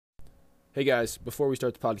Hey guys, before we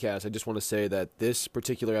start the podcast, I just want to say that this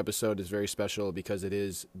particular episode is very special because it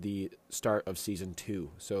is the start of season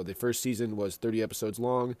 2. So the first season was 30 episodes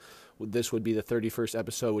long. This would be the 31st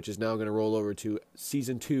episode, which is now going to roll over to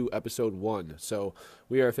season 2, episode 1. So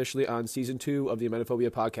we are officially on season 2 of the Emetophobia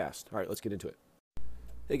podcast. All right, let's get into it.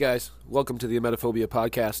 Hey guys, welcome to the Emetophobia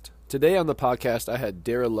podcast. Today on the podcast I had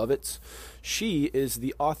Dara Lovitz. She is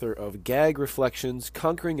the author of Gag Reflections,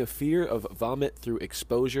 Conquering a Fear of Vomit Through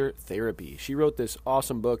Exposure Therapy. She wrote this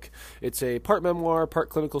awesome book. It's a part memoir, part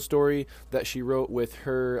clinical story that she wrote with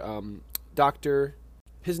her doctor.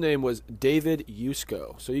 His name was David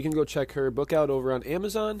Yusko. So you can go check her book out over on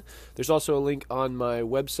Amazon. There's also a link on my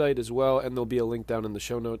website as well, and there'll be a link down in the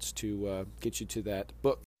show notes to get you to that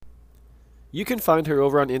book. You can find her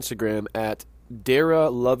over on Instagram at Dara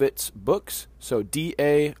Lovitz Books. So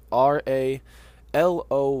DARALOVITZBOOKS.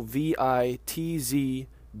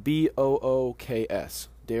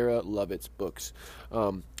 Dara Lovitz Books.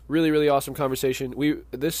 Really awesome conversation.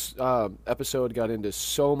 This episode got into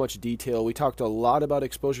so much detail. We talked a lot about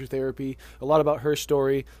exposure therapy, a lot about her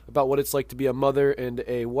story, about what it's like to be a mother and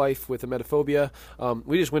a wife with emetophobia.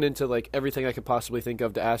 We just went into like everything I could possibly think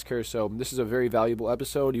of to ask her. So this is a very valuable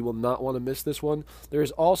episode. You will not want to miss this one. There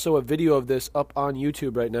is also a video of this up on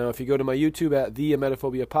YouTube right now. If you go to my YouTube at the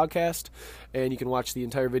Emetophobia podcast, and you can watch the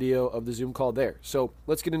entire video of the Zoom call there. So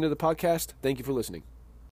let's get into the podcast. Thank you for listening.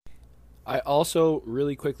 I also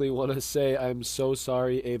really quickly want to say I'm so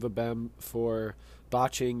sorry, Ava Bem, for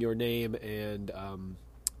botching your name and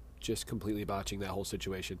just completely botching that whole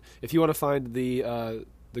situation. If you want to find the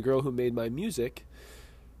girl who made my music,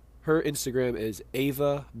 her Instagram is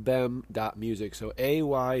avabem.music, so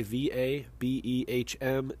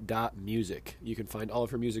AYVABEHM.music. You can find all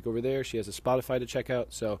of her music over there. She has a Spotify to check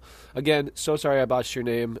out. So, again, so sorry I botched your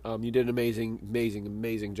name. You did an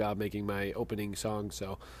amazing job making my opening song,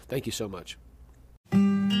 so thank you so much.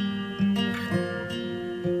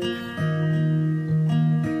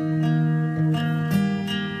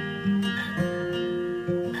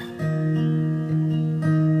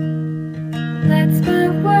 Let's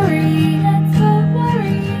put worry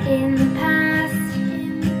in the past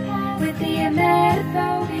with the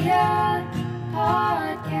Emetophobia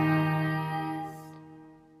podcast.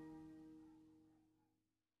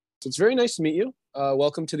 So it's very nice to meet you.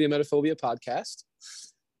 Welcome to the Emetophobia podcast.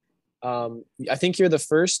 I think you're the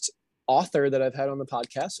first author that I've had on the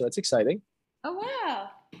podcast, so that's exciting. Oh, wow.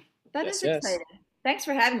 That Yes, is exciting. Thanks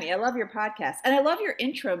for having me. I love your podcast. And I love your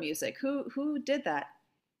intro music. Who did that?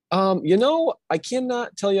 I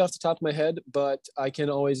cannot tell you off the top of my head, but I can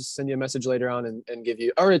always send you a message later on and give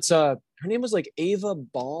you, or it's, her name was like Ava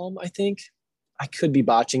Baum, I think. I could be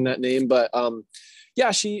botching that name, but,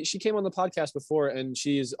 yeah, she came on the podcast before and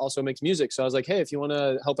she's also makes music. So I was like, hey, if you want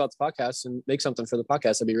to help out the podcast and make something for the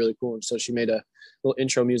podcast, that'd be really cool. And so she made a little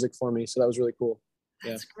intro music for me. So that was really cool.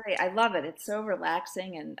 That's great. I love it. It's so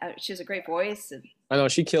relaxing and she has a great voice. And I know,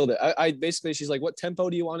 she killed it. I basically, she's like, what tempo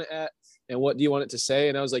do you want it at? And what do you want it to say?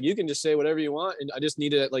 And I was like, you can just say whatever you want. And I just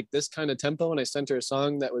needed it like this kind of tempo. And I sent her a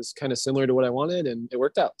song that was kind of similar to what I wanted. And it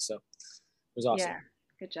worked out. So it was awesome. yeah,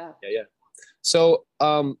 good job. Yeah. So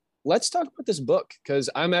let's talk about this book, because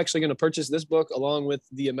I'm actually going to purchase this book along with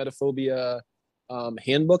the Emetophobia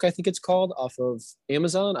handbook, I think it's called, off of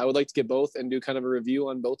Amazon. I would like to get both and do kind of a review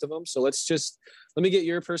on both of them. So let me get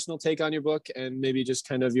your personal take on your book and maybe just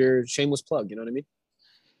kind of your shameless plug. You know what I mean?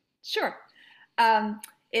 Sure.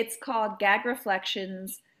 It's called Gag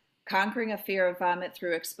Reflections, Conquering a Fear of Vomit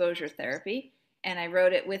Through Exposure Therapy. And I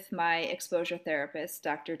wrote it with my exposure therapist,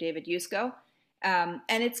 Dr. David Yusko. And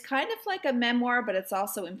it's kind of like a memoir, but it's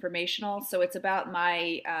also informational. So it's about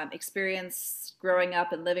my experience growing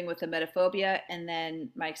up and living with emetophobia, and then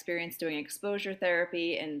my experience doing exposure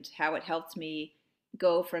therapy and how it helped me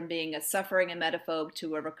go from being a suffering emetophobe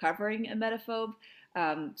to a recovering emetophobe.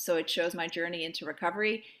 So it shows my journey into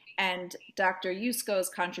recovery. And Dr. Yusko's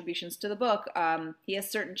contributions to the book, he has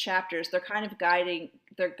certain chapters. They're kind of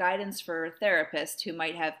they're guidance for therapists who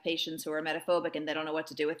might have patients who are emetophobic and they don't know what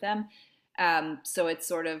to do with them. So it's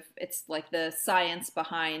like the science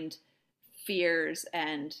behind fears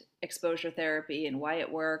and exposure therapy and why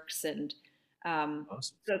it works. And Awesome.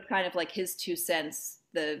 so it's kind of like his 2 cents.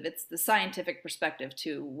 It's the scientific perspective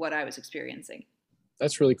to what I was experiencing.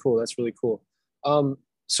 That's really cool.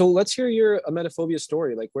 So let's hear your emetophobia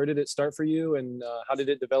story. Like, where did it start for you, and how did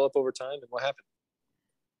it develop over time, and what happened?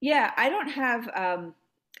 Yeah, I don't have.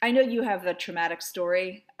 I know you have the traumatic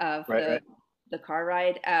story of Right. the car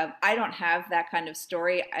ride. I don't have that kind of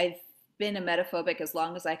story. I've been emetophobic as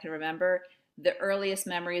long as I can remember. The earliest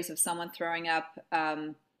memories of someone throwing up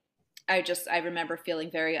I remember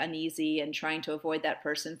feeling very uneasy and trying to avoid that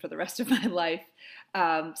person for the rest of my life.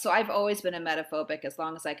 So I've always been emetophobic as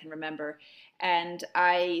long as I can remember. And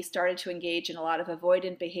I started to engage in a lot of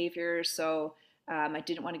avoidant behaviors. So I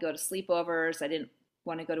didn't want to go to sleepovers. I didn't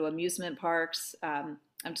want to go to amusement parks. I'm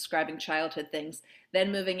describing childhood things.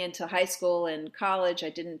 Then moving into high school and college, I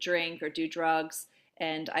didn't drink or do drugs.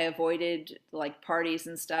 And I avoided like parties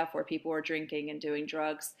and stuff where people were drinking and doing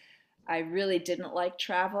drugs. I really didn't like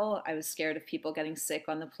travel. I was scared of people getting sick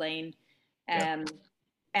on the plane. Yeah. Um,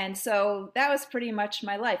 and so that was pretty much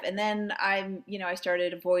my life. And then I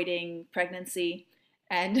started avoiding pregnancy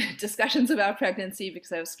and discussions about pregnancy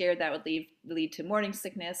because I was scared that would lead to morning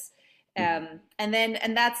sickness. Mhm.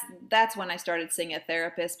 And that's when I started seeing a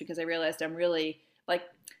therapist because I realized I'm really like,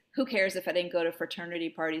 who cares if I didn't go to fraternity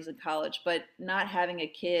parties in college, but not having a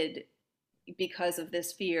kid because of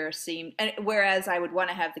this fear seemed, and whereas I would want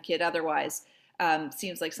to have the kid otherwise,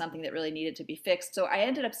 seems like something that really needed to be fixed. So I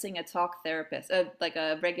ended up seeing a talk therapist, like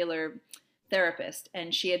a regular therapist,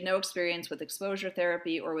 and she had no experience with exposure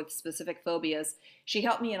therapy or with specific phobias. She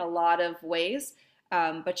helped me in a lot of ways,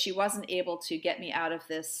 but she wasn't able to get me out of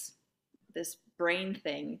this brain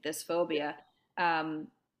thing, this phobia. Um,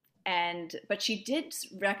 and but she did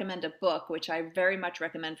recommend a book which I very much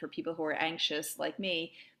recommend for people who are anxious like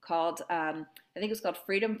me, called I think it's called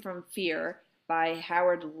Freedom from Fear by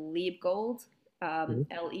Howard Liebgold, Mhm.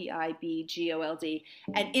 Leibgold.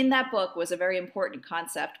 And in that book was a very important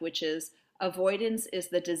concept, which is avoidance is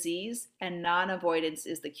the disease and non-avoidance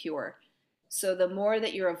is the cure. So the more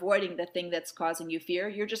that you're avoiding the thing that's causing you fear,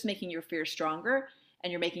 you're just making your fear stronger and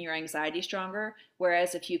you're making your anxiety stronger.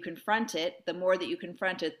 Whereas if you confront it, the more that you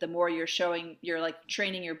confront it, the more you're like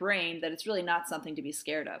training your brain that it's really not something to be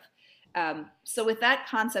scared of. So with that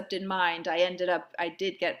concept in mind, I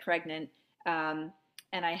did get pregnant, um,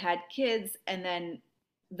 and I had kids. And then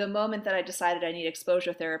the moment that I decided I need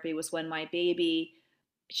exposure therapy was when my baby,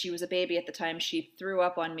 she was a baby at the time, she threw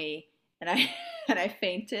up on me, and I and I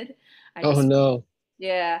fainted. I Oh just no.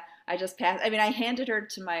 Yeah, I just passed. I mean, I handed her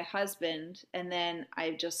to my husband, and then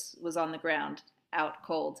I just was on the ground, out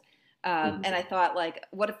cold. Mhm. And I thought, like,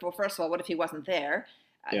 well, first of all, what if he wasn't there?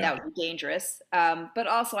 Yeah. That would be dangerous. But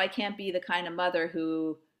also, I can't be the kind of mother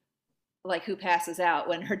who passes out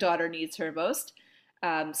when her daughter needs her most.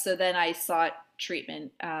 So then I sought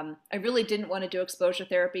treatment. I really didn't want to do exposure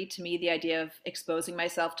therapy. To me, the idea of exposing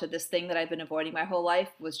myself to this thing that I've been avoiding my whole life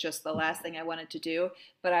was just the last thing I wanted to do.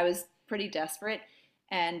 But I was pretty desperate,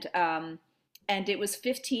 and it was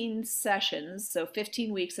 15 sessions, so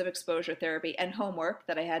 15 weeks of exposure therapy and homework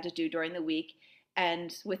that I had to do during the week.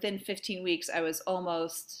 And within 15 weeks, I was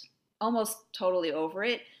almost totally over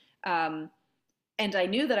it. Um, and I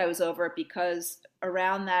knew that I was over it because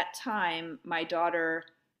around that time, my daughter,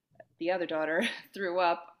 the other daughter, threw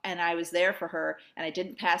up, and I was there for her, and I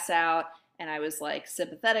didn't pass out, and I was like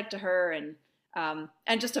sympathetic to her, and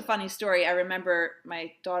just a funny story. I remember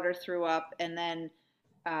my daughter threw up, and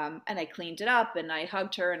I cleaned it up, and I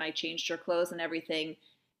hugged her, and I changed her clothes and everything,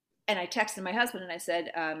 and I texted my husband, and I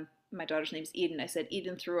said, my daughter's name's Eden. I said,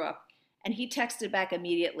 Eden threw up. And he texted back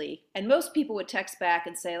immediately. And most people would text back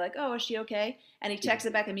and say, like, oh, is she okay? And he Mhm.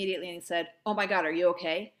 texted back immediately and he said, oh my God, are you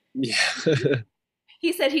okay? Yeah.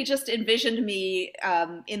 He said he just envisioned me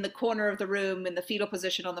in the corner of the room in the fetal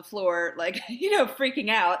position on the floor, like, freaking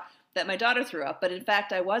out that my daughter threw up. But in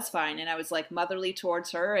fact, I was fine. And I was like motherly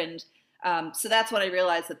towards her. And so that's when I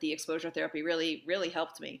realized that the exposure therapy really, really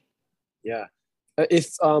helped me. Yeah. If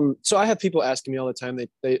so I have people asking me all the time.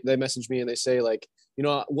 They message me and they say like,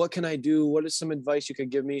 what can I do? What is some advice you could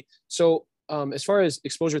give me? So as far as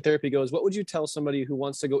exposure therapy goes, what would you tell somebody who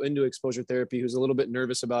wants to go into exposure therapy who's a little bit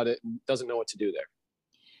nervous about it and doesn't know what to do there?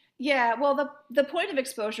 Yeah, well, the point of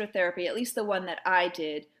exposure therapy, at least the one that I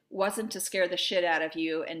did, wasn't to scare the shit out of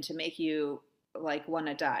you and to make you like want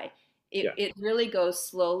to die. It Yeah. it really goes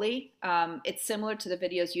slowly. It's similar to the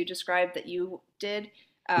videos you described that you did.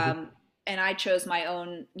 Mhm. And I chose my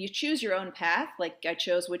own. You choose your own path. Like I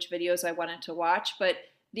chose which videos I wanted to watch, but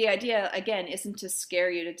the idea again isn't to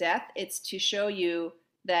scare you to death. It's to show you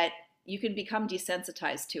that you can become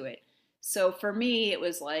desensitized to it. So for me, it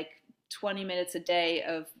was like 20 minutes a day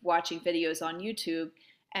of watching videos on YouTube,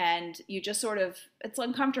 and you just sort of, it's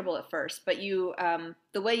uncomfortable at first, but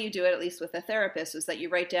the way you do it, at least with a therapist, is that you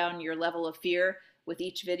write down your level of fear with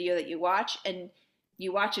each video that you watch, and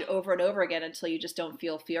you watch it over and over again until you just don't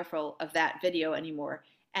feel fearful of that video anymore.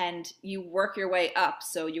 And you work your way up.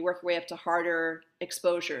 So you work your way up to harder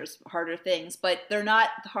exposures, harder things, but they're not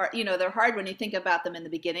hard. They're hard when you think about them in the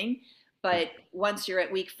beginning, But once you're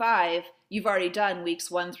at week 5, you've already done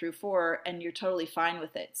weeks 1 through 4 and you're totally fine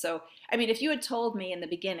with it. So, I mean, if you had told me in the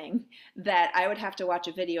beginning that I would have to watch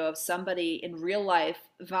a video of somebody in real life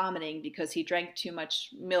vomiting because he drank too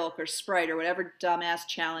much milk or Sprite or whatever dumbass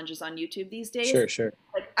challenge is on YouTube these days, Sure, sure.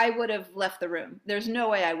 like I would have left the room. There's no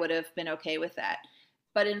way I would have been okay with that.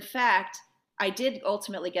 But in fact, I did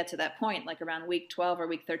ultimately get to that point, like around week 12 or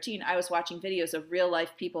week 13. I was watching videos of real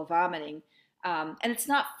life people vomiting. And it's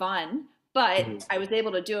not fun, but I was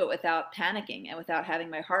able to do it without panicking and without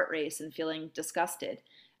having my heart race and feeling disgusted.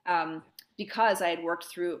 Because I had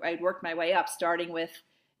worked my way up, starting with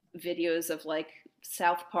videos of like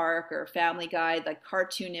South Park or Family Guy, like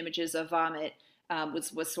cartoon images of vomit,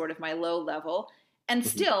 was sort of my low level. And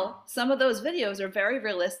still, some of those videos are very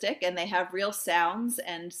realistic and they have real sounds.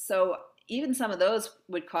 And so even some of those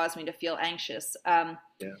would cause me to feel anxious. Yeah.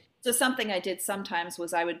 So something I did sometimes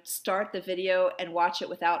was I would start the video and watch it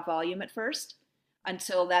without volume at first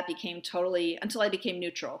until I became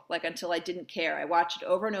neutral, like until I didn't care. I watched it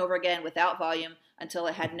over and over again without volume until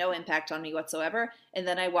it had no impact on me whatsoever. And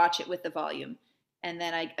then I watch it with the volume. And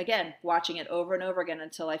then again, watching it over and over again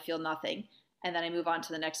until I feel nothing. And then I move on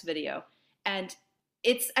to the next video. And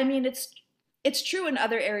it's true in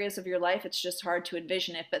other areas of your life. It's just hard to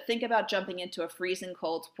envision it. But think about jumping into a freezing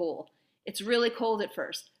cold pool. It's really cold at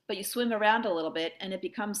first, but you swim around a little bit and it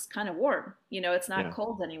becomes kind of warm. It's not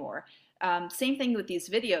cold anymore. Same thing with these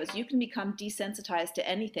videos. You can become desensitized to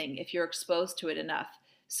anything if you're exposed to it enough.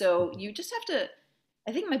 So you just have to,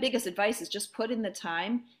 I think my biggest advice is just put in the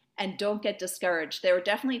time and don't get discouraged. There were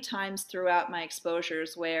definitely times throughout my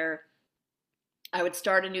exposures where I would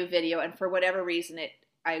start a new video and for whatever reason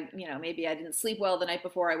maybe I didn't sleep well the night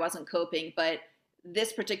before, I wasn't coping, but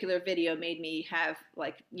this particular video made me have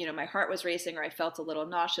my heart was racing or I felt a little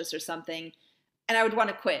nauseous or something. And I would want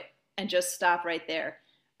to quit and just stop right there.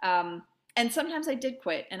 And sometimes I did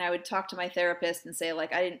quit and I would talk to my therapist and say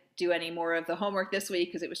like, I didn't do any more of the homework this week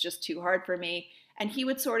because it was just too hard for me. And he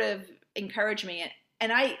would sort of encourage me.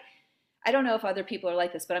 And I don't know if other people are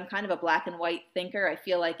like this, but I'm kind of a black and white thinker. I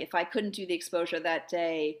feel like if I couldn't do the exposure that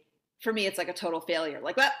day, for me, it's like a total failure.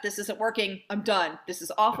 Like, well, this isn't working. I'm done. This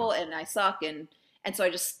is awful and I suck. And so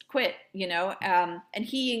I just quit, and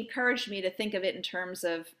he encouraged me to think of it in terms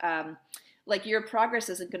of like your progress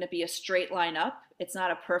isn't going to be a straight line up. It's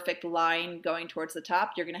not a perfect line going towards the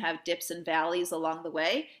top. You're going to have dips and valleys along the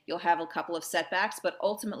way. You'll have a couple of setbacks, but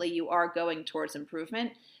ultimately you are going towards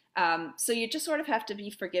improvement. So you just sort of have to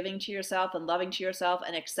be forgiving to yourself and loving to yourself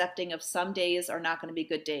and accepting of some days are not going to be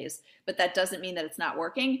good days. But that doesn't mean that it's not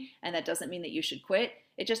working, and that doesn't mean that you should quit.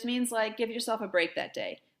 It just means like give yourself a break that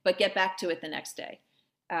day, but get back to it the next day.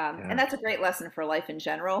 And that's a great lesson for life in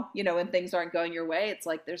general. When things aren't going your way, it's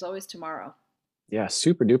like there's always tomorrow. Yeah,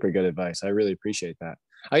 super duper good advice. I really appreciate that.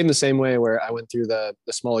 I'm the same way where I went through the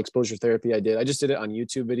small exposure therapy I did. I just did it on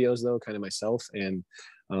YouTube videos though, kind of myself. And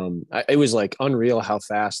it was like unreal how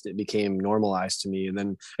fast it became normalized to me. And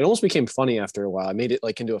then it almost became funny after a while. I made it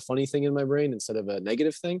like into a funny thing in my brain instead of a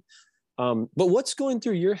negative thing. But what's going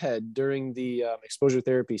through your head during the exposure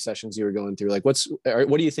therapy sessions you were going through? Like what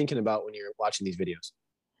are you thinking about when you're watching these videos?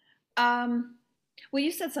 Well,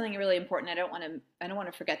 you said something really important. I don't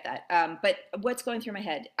want to forget that. But what's going through my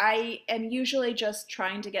head? I am usually just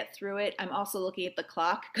trying to get through it. I'm also looking at the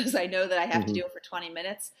clock because I know that I have to do it for 20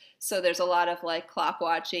 minutes. So there's a lot of like clock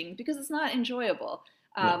watching because it's not enjoyable.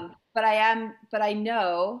 But I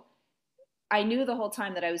knew the whole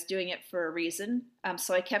time that I was doing it for a reason.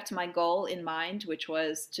 So I kept my goal in mind, which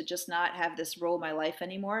was to just not have this rule my life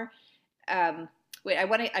anymore. Wait, I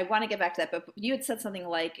want to get back to that, but you had said something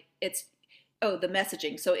like the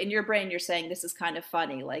messaging. So in your brain, you're saying this is kind of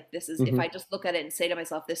funny. Like this is, if I just look at it and say to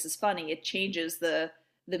myself, this is funny, it changes the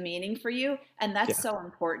meaning for you. And that's so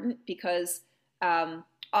important because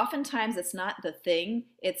oftentimes it's not the thing,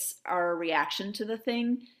 it's our reaction to the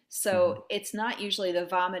thing. So it's not usually the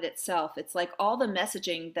vomit itself. It's like all the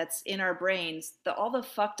messaging that's in our brains, all the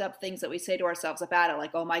fucked up things that we say to ourselves about it.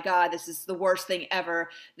 Like, oh my God, this is the worst thing ever.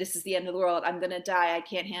 This is the end of the world. I'm going to die. I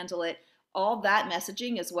can't handle it. All that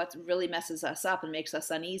messaging is what really messes us up and makes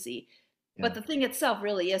us uneasy. Yeah. But the thing itself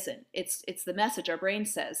really isn't. It's the message our brain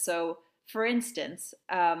says. So for instance,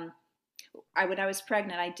 when I was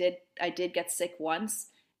pregnant, I did get sick once.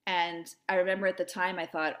 And I remember at the time I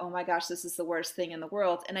thought, oh my gosh, this is the worst thing in the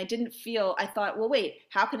world. And I thought, well, wait,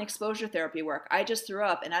 how can exposure therapy work? I just threw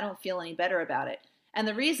up and I don't feel any better about it. And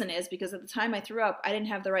the reason is because at the time I threw up, I didn't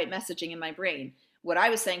have the right messaging in my brain. What I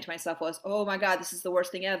was saying to myself was, oh my God, this is the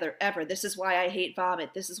worst thing ever. This is why I hate vomit.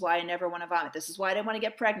 This is why I never want to vomit. This is why I didn't want to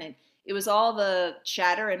get pregnant. It was all the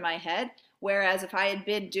chatter in my head. Whereas if I had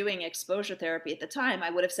been doing exposure therapy at the time, I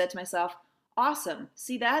would have said to myself, awesome,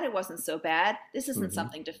 see that? It wasn't so bad. This isn't Hmm.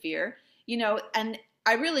 something to fear, and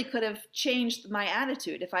I really could have changed my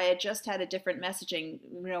attitude if I had just had a different messaging,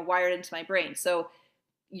 wired into my brain. So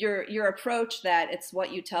your approach that it's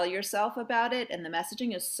what you tell yourself about it and the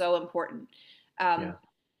messaging is so important. Yeah. Um,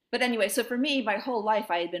 but anyway, so for me, my whole life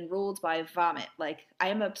I had been ruled by vomit. Like I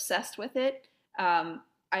am obsessed with it.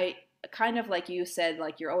 I kind of like you said,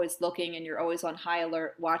 like you're always looking and you're always on high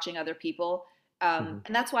alert, watching other people. Hmm.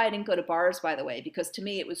 And that's why I didn't go to bars, by the way, because to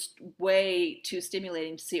me it was way too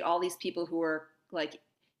stimulating to see all these people who were like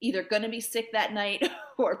either going to be sick that night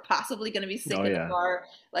or possibly going to be sick Oh in the yeah. bar.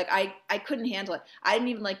 Like I couldn't handle it. I didn't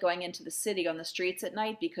even like going into the city on the streets at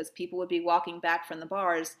night because people would be walking back from the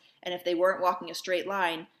bars, and if they weren't walking a straight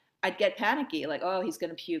line, I'd get panicky, like, oh, he's going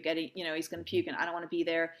to puke, he's going to Hmm. puke, and I don't want to be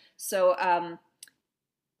there. So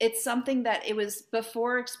it's something that it was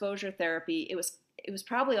before exposure therapy. It was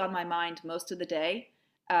probably on my mind most of the day.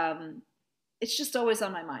 Um, it's just always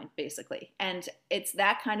on my mind, basically, and it's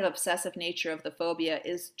that kind of obsessive nature of the phobia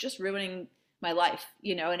is just ruining my life,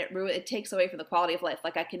 and it takes away from the quality of life.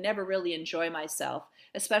 Like I can never really enjoy myself,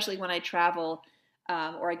 especially when I travel.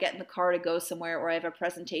 Or I get in the car to go somewhere, or I have a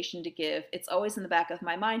presentation to give. It's always in the back of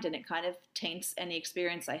my mind, and it kind of taints any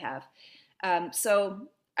experience I have. So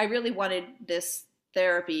I really wanted this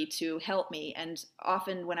therapy to help me. And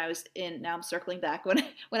often when I was in, now I'm circling back, when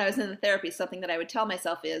I was in the therapy, something that I would tell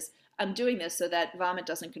myself is, I'm doing this so that vomit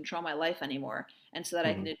doesn't control my life anymore and so that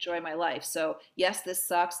I can Hmm. enjoy my life. So yes, this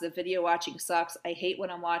sucks. The video watching sucks. I hate what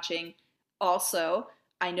I'm watching. Also,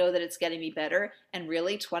 I know that it's getting me better. And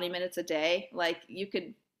really 20 minutes a day, like you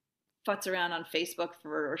could futz around on Facebook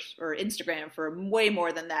or Instagram for way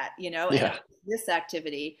more than that, and Yeah. this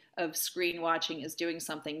activity of screen watching is doing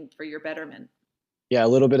something for your betterment. Yeah, a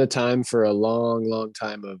little bit of time for a long, long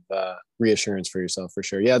time of reassurance for yourself, for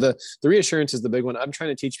sure. Yeah, the reassurance is the big one. I'm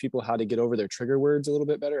trying to teach people how to get over their trigger words a little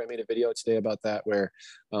bit better. I made a video today about that, where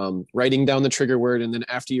writing down the trigger word, and then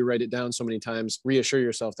after you write it down so many times, reassure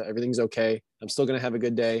yourself that everything's okay. I'm still going to have a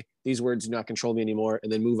good day. These words do not control me anymore,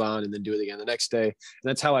 and then move on, and then do it again the next day. And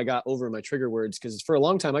that's how I got over my trigger words, because for a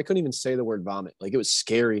long time I couldn't even say the word vomit. Like it was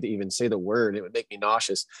scary to even say the word. It would make me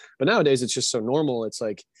nauseous. But nowadays it's just so normal. It's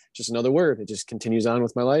like just another word. It just continues on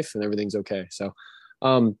with my life, and everything's okay. So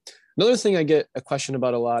um, another thing I get a question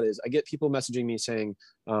about a lot is I get people messaging me saying,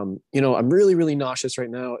 I'm really, really nauseous right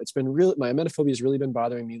now. It's been real. My emetophobia has really been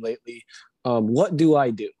bothering me lately. What do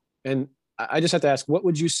I do? And I just have to ask, what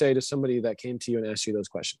would you say to somebody that came to you and asked you those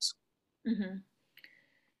questions? Hmm.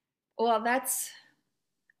 Well, that's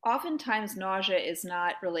oftentimes nausea is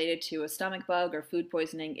not related to a stomach bug or food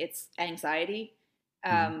poisoning, it's anxiety.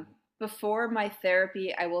 Mm-hmm. Um, Before my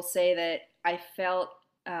therapy, I will say that I felt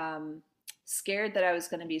scared that I was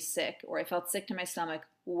going to be sick, or I felt sick to my stomach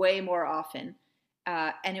way more often.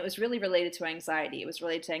 And it was really related to anxiety. It was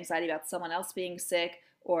related to anxiety about someone else being sick,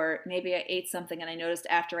 or maybe I ate something and I noticed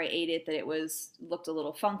after I ate it that it was looked a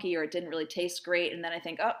little funky or it didn't really taste great. And then I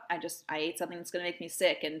think, oh, I ate something that's going to make me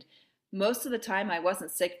sick. And most of the time, I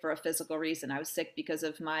wasn't sick for a physical reason. I was sick because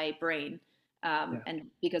of my brain Yeah.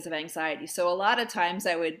 and because of anxiety. So a lot of times,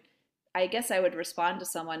 I guess I would respond to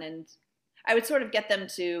someone and I would sort of get them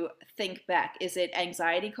to think back. Is it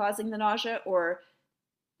anxiety causing the nausea, or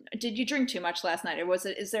did you drink too much last night, or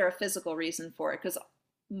is there a physical reason for it? Because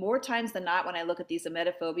more times than not, when I look at these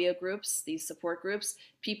emetophobia groups, these support groups,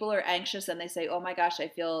 people are anxious and they say, "Oh my gosh, I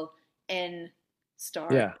feel N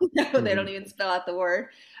star." Yeah. No, they Hmm. don't even spell out the word.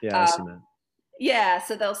 Yeah, I've Um, seen that. yeah,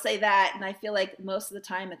 so they'll say that, and I feel like most of the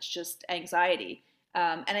time it's just anxiety.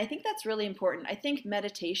 And I think that's really important. I think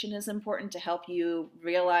meditation is important to help you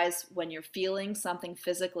realize when you're feeling something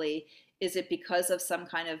physically. Is it because of some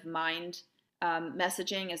kind of mind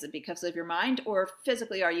messaging? Is it because of your mind, or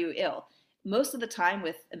physically are you ill? Most of the time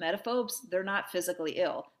with emetophobes, they're not physically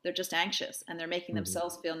ill. They're just anxious and they're making Hmm.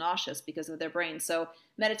 themselves feel nauseous because of their brain. So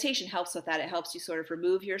meditation helps with that. It helps you sort of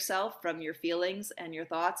remove yourself from your feelings and your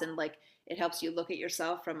thoughts, and like it helps you look at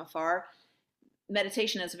yourself from afar.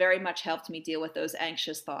 Meditation has very much helped me deal with those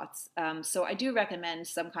anxious thoughts. So I do recommend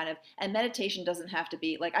some kind of, and meditation doesn't have to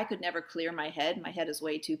be like, I could never clear my head. My head is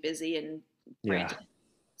way too busy and Yeah. frantic.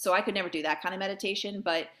 So I could never do that kind of meditation,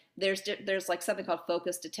 but there's like something called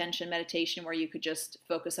focused attention meditation where you could just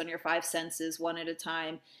focus on your five senses one at a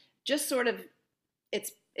time. Just sort of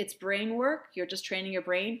it's brain work. You're just training your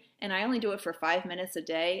brain, and I only do it for 5 minutes a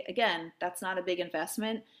day. Again, that's not a big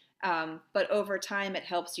investment, but over time, it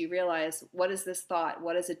helps you realize, what is this thought?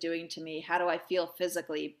 What is it doing to me? How do I feel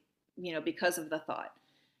physically, because of the thought?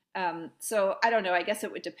 So I don't know. I guess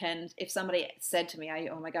it would depend. If somebody said to me,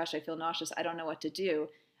 "Oh my gosh, I feel nauseous. I don't know what to do."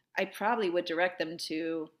 I probably would direct them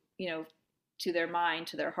to, to their mind,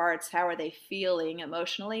 to their hearts. How are they feeling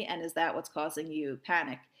emotionally? And is that what's causing you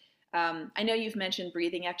panic? I know you've mentioned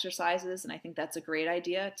breathing exercises, and I think that's a great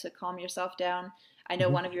idea to calm yourself down. I know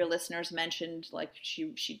Hmm. one of your listeners mentioned like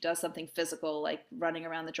she does something physical, like running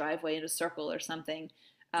around the driveway in a circle or something.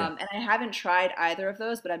 Yeah. And I haven't tried either of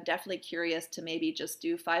those, but I'm definitely curious to maybe just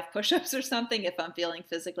do 5 push-ups or something if I'm feeling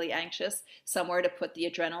physically anxious, somewhere to put the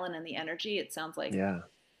adrenaline and the energy. It sounds like, Yeah.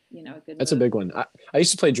 a good That's a move. big one. I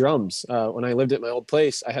used to play drums. When I lived at my old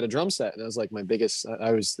place, I had a drum set, and it was like my biggest.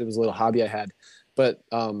 It was a little hobby I had. But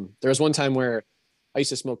there was one time where I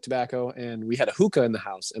used to smoke tobacco, and we had a hookah in the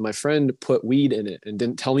house, and my friend put weed in it and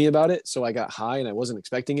didn't tell me about it, so I got high, and I wasn't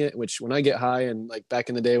expecting it. Which when I get high, and like back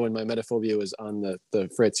in the day when my emetophobia was on the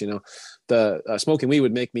fritz, the smoking weed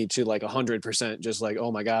would make me to like 100%, just like,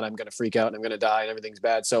 oh my god, I'm gonna freak out and I'm gonna die and everything's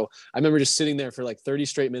bad. So I remember just sitting there for like 30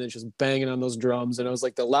 straight minutes, just banging on those drums, and I was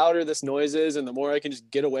like, the louder this noise is, and the more I can just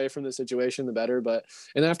get away from the situation, the better. But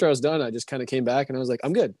and after I was done, I just kind of came back and I was like,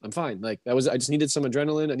 I'm good, I'm fine. Like I just needed some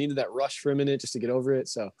adrenaline, I needed that rush for a minute just to get over it.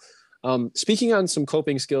 So speaking on some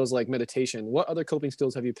coping skills like meditation, what other coping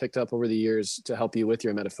skills have you picked up over the years to help you with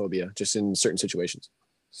your emetophobia, just in certain situations?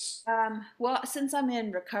 Well, since I'm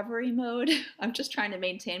in recovery mode, I'm just trying to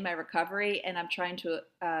maintain my recovery, and I'm trying to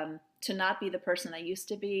not be the person I used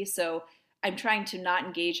to be. So I'm trying to not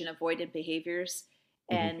engage in avoidant behaviors,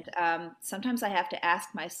 Mm-hmm. and sometimes I have to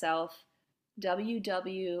ask myself,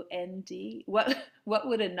 WWND, what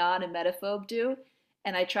would a non-emetophobe do?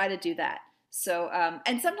 And I try to do that. So,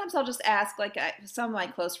 and sometimes I'll just ask, like, some of my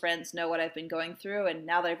close friends know what I've been going through, and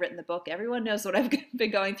now that I've written the book, everyone knows what I've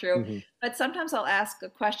been going through. Mm-hmm. But sometimes I'll ask a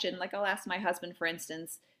question, like I'll ask my husband, for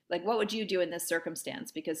instance, like, what would you do in this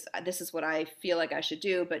circumstance? Because this is what I feel like I should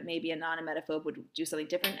do, but maybe a non-emetophobe would do something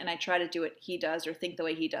different. And I try to do what he does or think the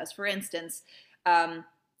way he does. For instance, um,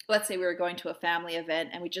 let's say we were going to a family event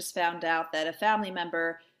and we just found out that a family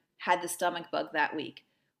member had the stomach bug that week.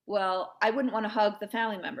 Well, I wouldn't want to hug the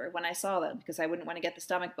family member when I saw them because I wouldn't want to get the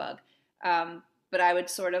stomach bug. But I would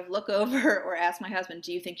sort of look over or ask my husband,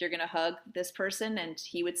 "Do you think you're going to hug this person?" And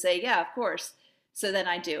he would say, "Yeah, of course." So then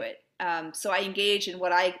I do it. So I engage in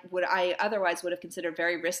what I otherwise would have considered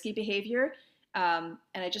very risky behavior, and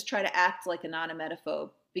I just try to act like a non-emetophobe,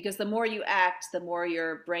 because the more you act, the more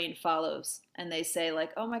your brain follows. And they say,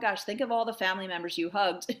 like, "Oh my gosh, think of all the family members you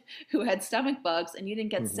hugged who had stomach bugs and you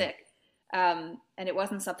didn't get Mm-hmm. sick." And it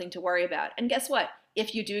wasn't something to worry about. And guess what?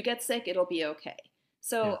 If you do get sick, it'll be okay. Yeah.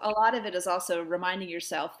 So a lot of it is also reminding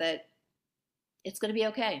yourself that it's going to be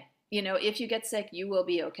okay. If you get sick, you will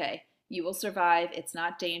be okay. You will survive. It's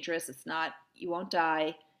not dangerous. You won't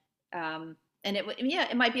die. And yeah,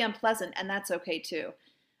 it might be unpleasant, and that's okay too.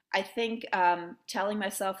 I think telling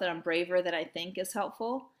myself that I'm braver than I think is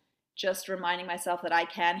helpful. Just reminding myself that I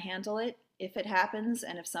can handle it if it happens,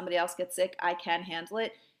 and if somebody else gets sick, I can handle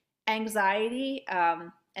it. Anxiety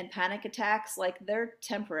and panic attacks, like, they're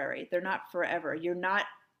temporary. They're not forever. You're not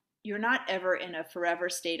ever in a forever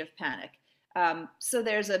state of panic. So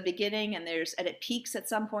there's a beginning, and it peaks at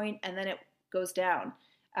some point, and then it goes down.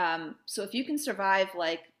 So if you can survive,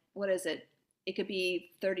 like, what is it? It could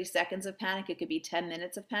be 30 seconds of panic, it could be 10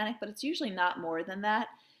 minutes of panic, but it's usually not more than that.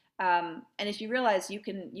 And if you realize you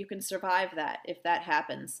can survive that if that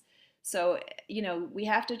happens. So, we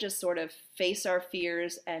have to just sort of face our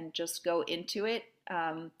fears and just go into it,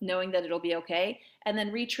 knowing that it'll be okay, and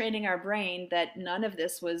then retraining our brain that none of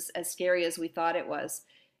this was as scary as we thought it was.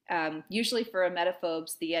 Usually for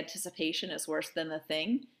emetophobes, the anticipation is worse than the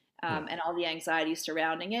thing, Yeah. and all the anxiety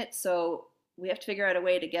surrounding it. So we have to figure out a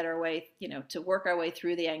way to get our way, to work our way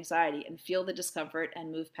through the anxiety and feel the discomfort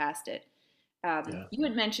and move past it. Yeah. You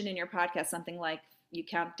had mentioned in your podcast something like you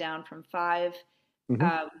count down from five, Mm-hmm.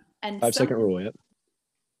 um, and 5 second rule. Yeah.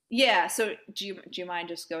 yeah. So do you mind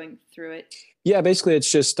just going through it? Yeah, basically it's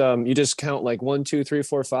just you just count like 1, 2, 3,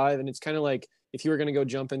 4, 5, and it's kind of like if you were gonna go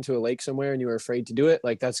jump into a lake somewhere and you were afraid to do it,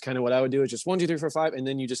 like that's kind of what I would do. Is just 1, 2, 3, 4, 5, and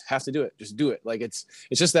then you just have to do it. Just do it. Like it's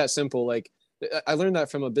just that simple. Like I learned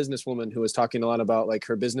that from a businesswoman who was talking a lot about like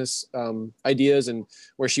her business ideas, and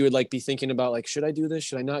where she would like be thinking about like, should I do this?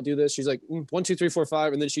 Should I not do this? She's like 1, 2, 3, 4,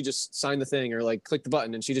 5, and then she just signed the thing or like click the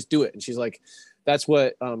button and she just do it. And she's like, that's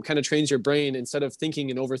what kind of trains your brain instead of thinking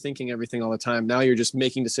and overthinking everything all the time. Now you're just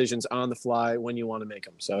making decisions on the fly when you want to make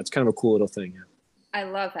them. So it's kind of a cool little thing. Yeah. I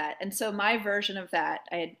love that. And so my version of that,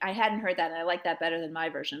 I hadn't heard that, and I like that better than my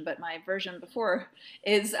version. But my version before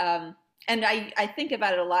is, and I think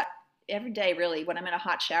about it a lot every day, really, when I'm in a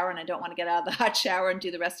hot shower and I don't want to get out of the hot shower and do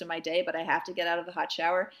the rest of my day, but I have to get out of the hot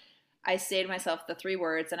shower. I say to myself the three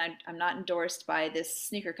words, and I'm not endorsed by this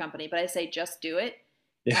sneaker company, but I say, just do it.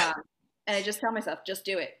 Yeah. Um, And I just tell myself, just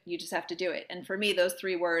do it. You just have to do it. And for me, those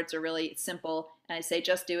 3 words are really simple. And I say,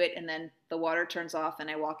 just do it. And then the water turns off and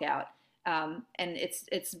I walk out. And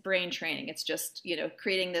it's brain training. It's just,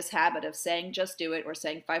 creating this habit of saying, just do it, or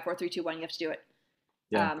saying 5, 4, 3, 2, 1, you have to do it.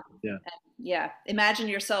 Yeah. Yeah. Yeah. Imagine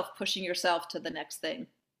yourself pushing yourself to the next thing.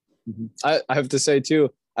 Mm-hmm. I have to say too,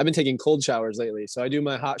 I've been taking cold showers lately. So I do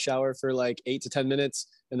my hot shower for like 8 to 10 minutes.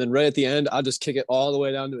 And then right at the end, I'll just kick it all the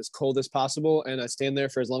way down to as cold as possible. And I stand there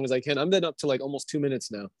for as long as I can. I'm been up to like almost 2 minutes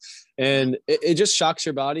now. And it just shocks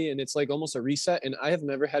your body. And it's like almost a reset. And I have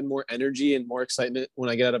never had more energy and more excitement when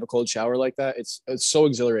I get out of a cold shower like that. It's so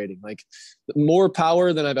exhilarating, like more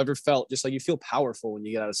power than I've ever felt. Just like you feel powerful when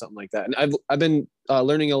you get out of something like that. And I've been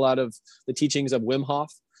learning a lot of the teachings of Wim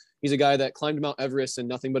Hof. He's a guy that climbed Mount Everest in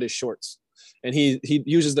nothing but his shorts. And he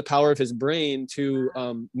uses the power of his brain to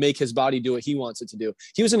make his body do what he wants it to do.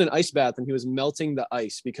 He was in an ice bath and he was melting the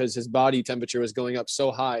ice because his body temperature was going up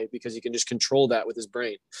so high, because he can just control that with his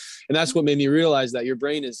brain. And that's what made me realize that your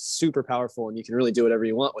brain is super powerful and you can really do whatever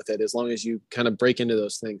you want with it, as long as you kind of break into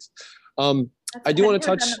those things. I do want to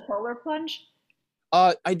touch. Done the polar plunge?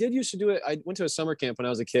 I did used to do it. I went to a summer camp when I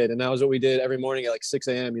was a kid, and that was what we did every morning at like 6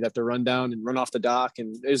 a.m. You'd have to run down and run off the dock,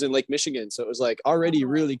 and it was in Lake Michigan. So it was like already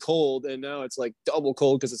really cold, and now it's like double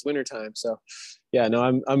cold because it's wintertime. So yeah,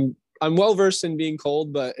 no, I'm well versed in being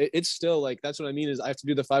cold, but it's still like, that's what I mean, is I have to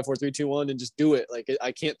do the 5, 4, 3, 2, 1 and just do it. Like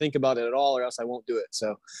I can't think about it at all, or else I won't do it.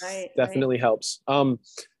 So definitely helps. I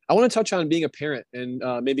want to touch on being a parent and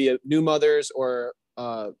maybe new mothers or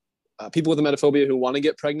people with emetophobia who want to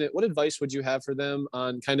get pregnant. What advice would you have for them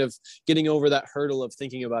on kind of getting over that hurdle of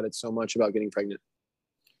thinking about it so much about getting pregnant?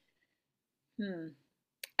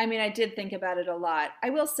 I mean, I did think about it a lot. I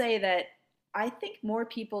will say that I think more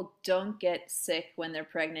people don't get sick when they're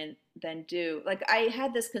pregnant than do. Like, I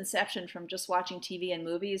had this conception from just watching TV and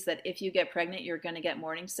movies that if you get pregnant, you're going to get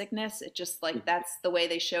morning sickness. It just like, that's the way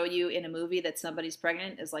they show you in a movie that somebody's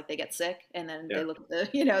pregnant, is like they get sick and then they look at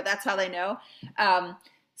the, that's how they know.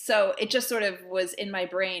 So it just sort of was in my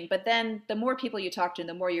brain. But then the more people you talk to,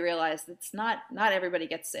 the more you realize it's not everybody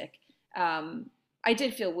gets sick. I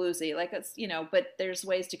did feel woozy, like it's, but there's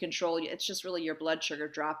ways to control it. It's just really your blood sugar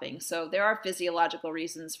dropping. So there are physiological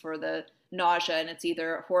reasons for the nausea, and it's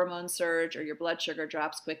either a hormone surge or your blood sugar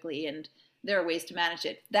drops quickly, and there are ways to manage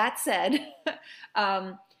it. That said,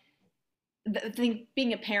 I think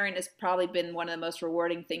being a parent has probably been one of the most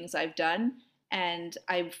rewarding things I've done. And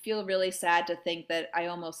I feel really sad to think that I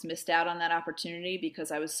almost missed out on that opportunity because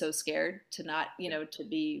I was so scared to not,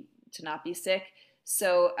 to not be sick.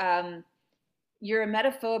 So your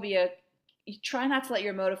emetophobia, you try not to let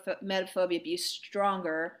your emetophobia be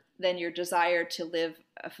stronger than your desire to live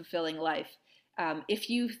a fulfilling life. If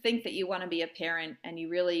you think that you want to be a parent and you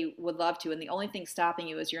really would love to, and the only thing stopping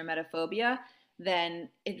you is your emetophobia, then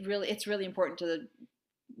it's really important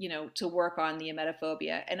to work on the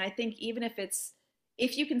emetophobia. And I think even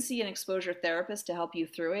if you can see an exposure therapist to help you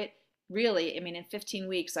through it, really, I mean, in 15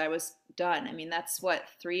 weeks, I was done. I mean, that's what,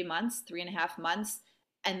 3.5 months,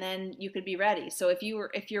 and then you could be ready. So if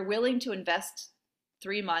you're willing to invest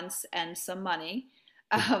 3 months and some money,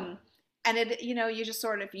 and it, you just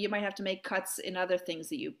sort of, you might have to make cuts in other things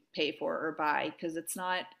that you pay for or buy, because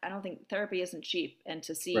I don't think therapy isn't cheap. And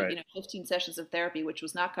to see, 15 sessions of therapy, which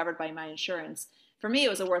was not covered by my insurance, for me, it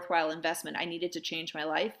was a worthwhile investment. I needed to change my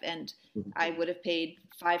life, and I would have paid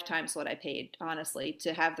 5 times what I paid, honestly,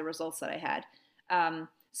 to have the results that I had.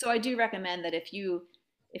 So I do recommend that if you're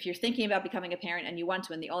thinking about becoming a parent and you want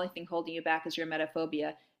to, and the only thing holding you back is your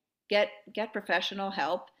emetophobia, get professional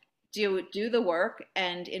help, do the work,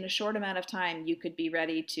 and in a short amount of time, you could be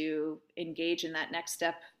ready to engage in that next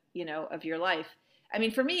step, of your life. I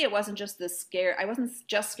mean, for me, it wasn't just the scare. I wasn't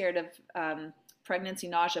just scared of pregnancy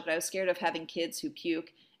nausea, but I was scared of having kids who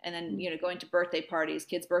puke, and then going to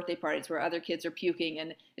kids' birthday parties where other kids are puking.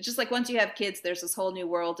 And it's just like, once you have kids, there's this whole new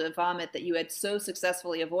world of vomit that you had so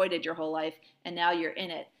successfully avoided your whole life, and now you're in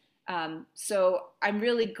it. So I'm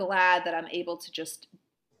really glad that I'm able to just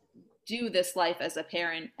do this life as a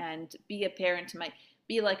parent and be a parent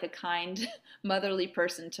be like a kind motherly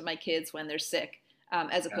person to my kids when they're sick,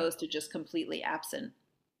 as opposed to just completely absent.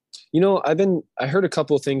 I heard a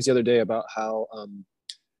couple of things the other day about how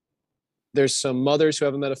there's some mothers who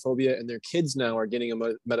have emetophobia and their kids now are getting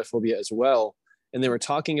emetophobia as well. And they were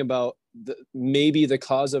talking about maybe the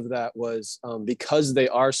cause of that was because they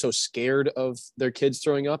are so scared of their kids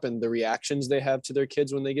throwing up and the reactions they have to their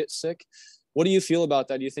kids when they get sick. What do you feel about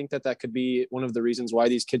that? Do you think that could be one of the reasons why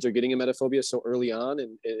these kids are getting emetophobia so early on,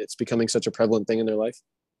 and it's becoming such a prevalent thing in their life?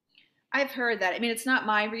 I've heard that. I mean, it's not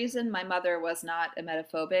my reason. My mother was not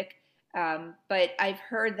emetophobic, but I've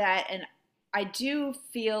heard that, and I do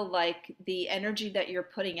feel like the energy that you're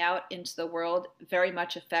putting out into the world very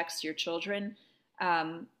much affects your children.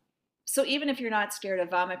 Um, so even if you're not scared of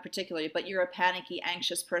vomit particularly, but you're a panicky,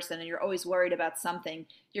 anxious person and you're always worried about something,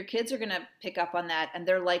 your kids are going to pick up on that and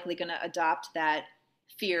they're likely going to adopt that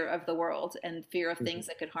fear of the world and fear of Mhm. things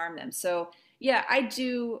that could harm them. So yeah, I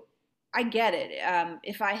do. I get it.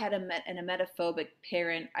 If I had an emetophobic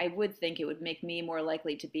parent, I would think it would make me more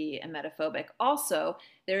likely to be emetophobic. Also,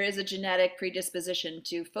 there is a genetic predisposition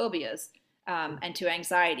to phobias and to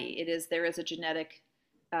anxiety. There is a genetic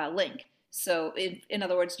link. So, in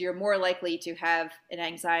other words, you're more likely to have an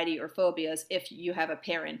anxiety or phobias if you have a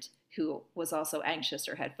parent who was also anxious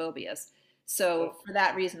or had phobias. So, for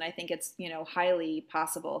that reason, I think it's highly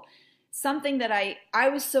possible. Something that I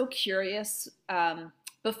was so curious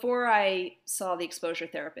before I saw the exposure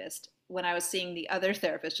therapist. When I was seeing the other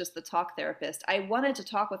therapist, just the talk therapist, I wanted to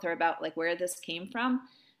talk with her about like where this came from,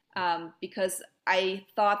 because I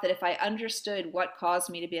thought that if I understood what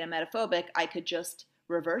caused me to be emetophobic, I could just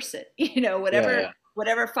reverse it. Yeah, Whatever yeah.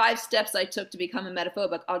 whatever 5 steps I took to become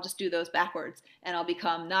emetophobic, I'll just do those backwards, and I'll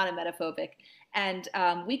become non-emetophobic. And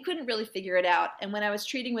we couldn't really figure it out. And when I was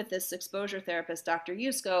treating with this exposure therapist, Dr.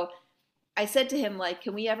 Yusko, I said to him, like,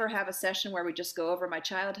 can we ever have a session where we just go over my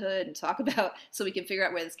childhood and talk about so we can figure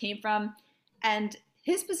out where this came from? And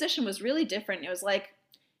his position was really different. It was like,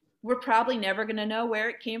 we're probably never going to know where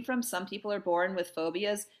it came from. Some people are born with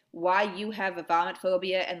phobias. Why you have a vomit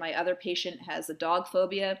phobia and my other patient has a dog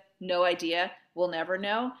phobia, no idea. We'll never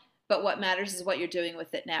know. But what matters is what you're doing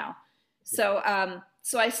with it now. So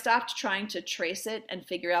I stopped trying to trace it and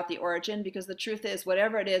figure out the origin, because the truth is,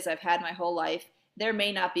 whatever it is I've had my whole life, there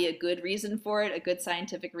may not be a good reason for it, a good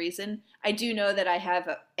scientific reason. I do know that I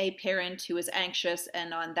have a parent who is anxious,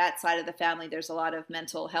 and on that side of the family, there's a lot of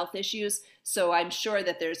mental health issues. So I'm sure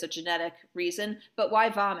that there's a genetic reason. But why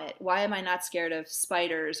vomit? Why am I not scared of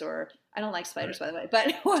spiders? Or I don't like spiders, by the way,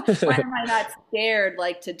 but why am I not scared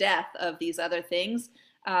like to death of these other things?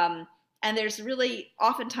 Um, and there's really,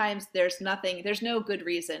 oftentimes, there's no good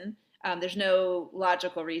reason. There's no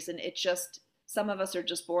logical reason. It's just some of us are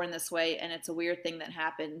just born this way, and it's a weird thing that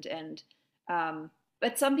happened. And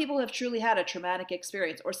but some people have truly had a traumatic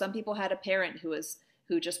experience, or some people had a parent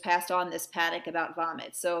who just passed on this panic about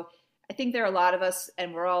vomit. So I think there are a lot of us,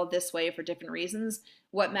 and we're all this way for different reasons.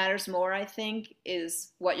 What matters more, I think,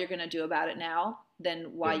 is what you're going to do about it now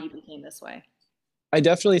than why Yeah. you became this way. I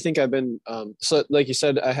definitely think I've been, so like you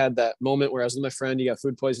said, I had that moment where I was with my friend, he got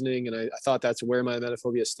food poisoning, and I thought that's where my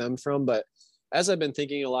emetophobia stemmed from. But as I've been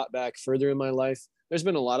thinking a lot back further in my life, there's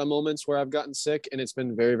been a lot of moments where I've gotten sick and it's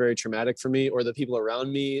been very, very traumatic for me, or the people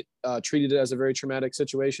around me treated it as a very traumatic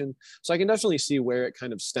situation. So I can definitely see where it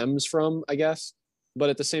kind of stems from, I guess. But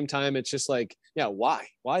at the same time, it's just like, yeah, why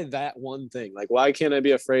that one thing? Like, why can't I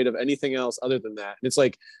be afraid of anything else other than that? And it's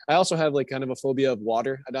like, I also have like kind of a phobia of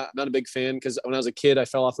water. I'm not a big fan, because when I was a kid, I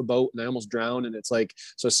fell off a boat and I almost drowned. And it's like,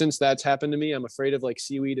 so since that's happened to me, I'm afraid of like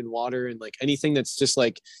seaweed and water and like anything that's just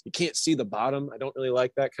like, you can't see the bottom. I don't really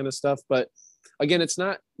like that kind of stuff. But again, it's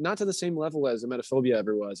not to the same level as emetophobia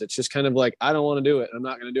ever was. It's just kind of like, I don't want to do it, I'm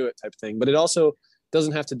not going to do it type of thing. But it also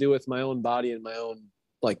doesn't have to do with my own body and my own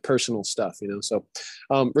like personal stuff. So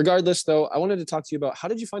regardless though, I wanted to talk to you about, how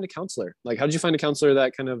did you find a counselor? Like, how did you find a counselor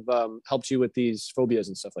that kind of helped you with these phobias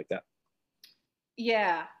and stuff like that?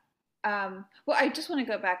 Yeah. Well, I just want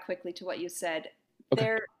to go back quickly to what you said. Okay.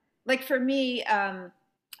 There, like for me,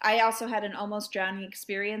 I also had an almost drowning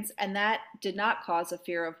experience, and that did not cause a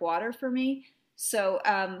fear of water for me. So,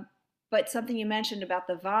 but something you mentioned about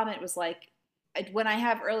the vomit was like, when I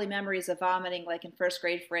have early memories of vomiting, like in first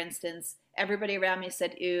grade, for instance, everybody around me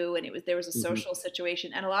said "ew," and there was a Mm-hmm. social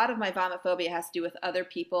situation, and a lot of my vomit phobia has to do with other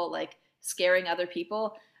people, like scaring other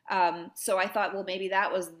people. So I thought, well, maybe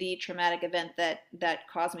that was the traumatic event that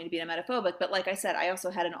caused me to be emetophobic. But like I said, I also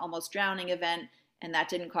had an almost drowning event, and that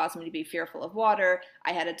didn't cause me to be fearful of water.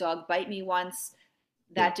 I had a dog bite me once.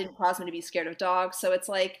 Yeah. That didn't cause me to be scared of dogs. So it's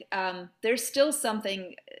like there's still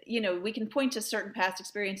something, we can point to certain past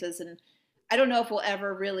experiences, and I don't know if we'll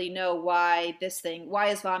ever really know why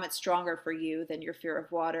is vomit stronger for you than your fear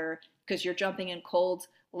of water, because you're jumping in cold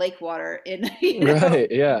lake water Right.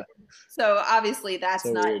 Yeah. So obviously So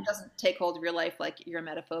it weird. doesn't take hold of your life like your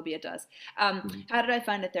emetophobia does. Mm-hmm. How did I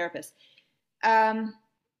find a therapist? Um,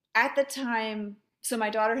 at the time, so my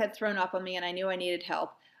daughter had thrown up on me and I knew I needed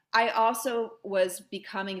help. I also was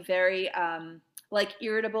becoming very like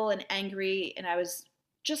irritable and angry, and I was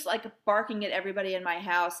just like barking at everybody in my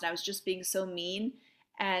house, and I was just being so mean.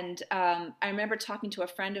 And I remember talking to a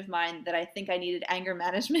friend of mine that I think I needed anger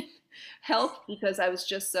management help because I was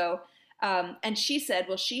just so. And she said,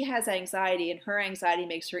 well, she has anxiety, and her anxiety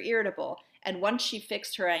makes her irritable. And once she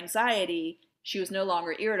fixed her anxiety, she was no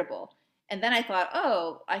longer irritable. And then I thought,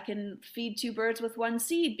 oh, I can feed two birds with one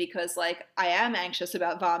seed, because like I am anxious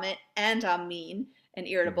about vomit and I'm mean and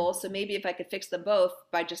irritable. So maybe if I could fix them both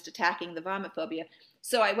by just attacking the vomit phobia.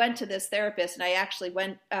 So I went to this therapist, and I actually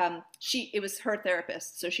went, it was her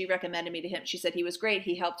therapist. So she recommended me to him. She said he was great.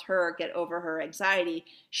 He helped her get over her anxiety.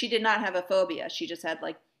 She did not have a phobia. She just had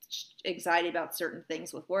like anxiety about certain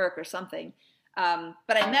things with work or something.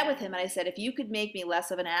 But I met with him and I said, if you could make me less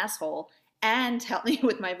of an asshole and help me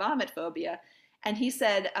with my vomit phobia. And he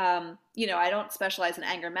said, I don't specialize in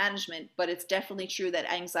anger management, but it's definitely true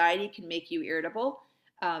that anxiety can make you irritable,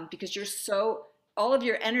 because all of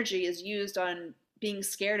your energy is used on being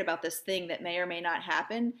scared about this thing that may or may not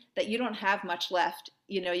happen, that you don't have much left.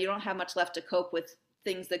 You don't have much left to cope with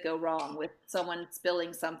things that go wrong, with someone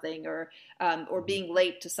spilling something or being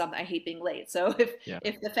late to something. I hate being late. So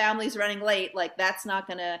if the family's running late, like that's not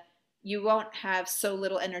gonna, you won't have so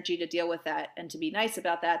little energy to deal with that and to be nice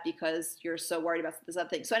about that, because you're so worried about this other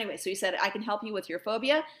thing. So anyway, so he said, I can help you with your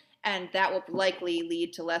phobia, and that will likely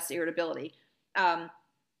lead to less irritability.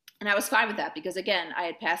 And I was fine with that, because again, I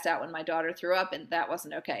had passed out when my daughter threw up, and that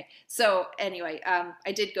wasn't okay. So anyway,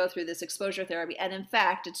 I did go through this exposure therapy. And in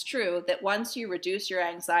fact, it's true that once you reduce your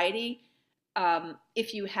anxiety,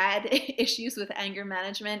 if you had issues with anger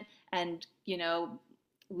management and,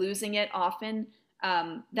 losing it often,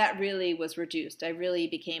 that really was reduced. I really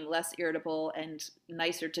became less irritable and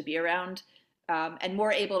nicer to be around, and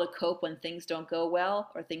more able to cope when things don't go well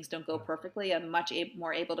or things don't go perfectly. I'm much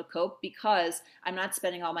more able to cope because I'm not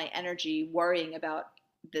spending all my energy worrying about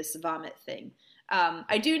this vomit thing.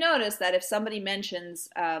 I do notice that if somebody mentions,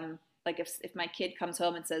 like if my kid comes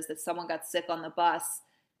home and says that someone got sick on the bus,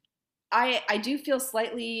 I do feel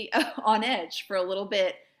slightly on edge for a little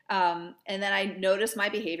bit. And then I notice my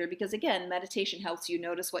behavior, because again, meditation helps you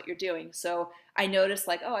notice what you're doing. So I noticed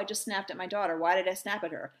like, oh, I just snapped at my daughter. Why did I snap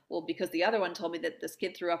at her? Well, because the other one told me that this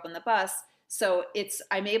kid threw up on the bus. So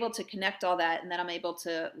I'm able to connect all that, and then I'm able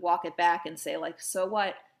to walk it back and say like, so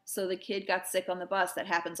what? So the kid got sick on the bus. That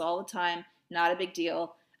happens all the time. Not a big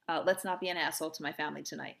deal. Let's not be an asshole to my family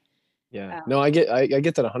tonight. Yeah, no, I get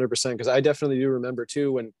that 100%, because I definitely do remember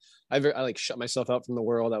too when I like shut myself out from the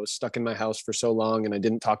world. I was stuck in my house for so long, and I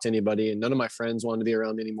didn't talk to anybody, and none of my friends wanted to be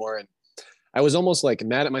around me anymore. And I was almost like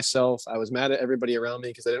mad at myself. I was mad at everybody around me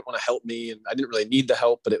because they didn't want to help me, and I didn't really need the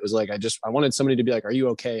help, but it was like I wanted somebody to be like, "Are you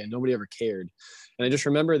okay?" And nobody ever cared. And I just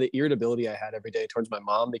remember the irritability I had every day towards my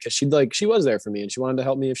mom, because she was there for me and she wanted to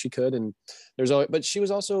help me if she could. And but she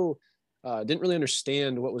was also didn't really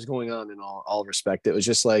understand what was going on in all respect. It was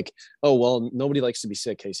just like, oh, well, nobody likes to be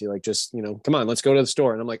sick, Casey. Like, just, come on, let's go to the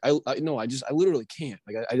store. And I'm like, I literally can't.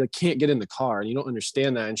 Like, I can't get in the car, and you don't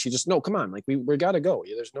understand that. And she just, no, come on. Like, we got to go.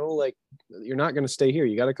 There's no, like, you're not going to stay here.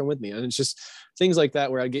 You got to come with me. And it's just things like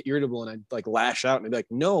that where I get irritable and I like lash out and I'd be like,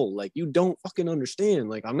 no, like, you don't fucking understand.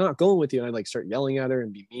 Like, I'm not going with you. And I'd like start yelling at her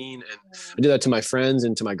and be mean. And I did that to my friends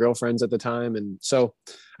and to my girlfriends at the time. And so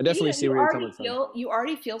I definitely see where you're coming from. You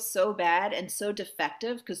already feel so bad and so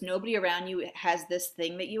defective because nobody around you has this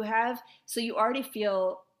thing that you have. So you already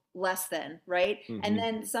feel less than, right? Mm-hmm. And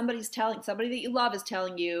then somebody that you love is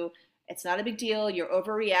telling you it's not a big deal, you're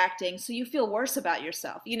overreacting. So you feel worse about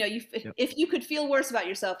yourself. If you could feel worse about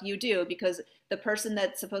yourself, you do, because the person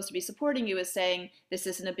that's supposed to be supporting you is saying, this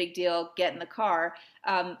isn't a big deal, get in the car.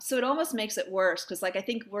 So it almost makes it worse because I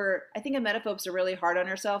think emetophobes are really hard on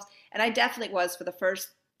ourselves. And I definitely was for the first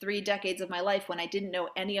 3 decades of my life when I didn't know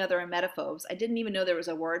any other emetophobes. I didn't even know there was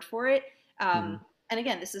a word for it. And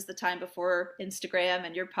again, this is the time before Instagram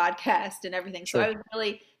and your podcast and everything. So I was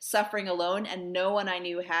really suffering alone and no one I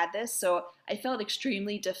knew had this. So I felt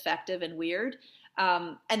extremely defective and weird.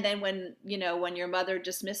 And then when my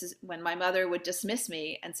mother would dismiss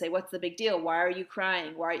me and say, what's the big deal? Why are you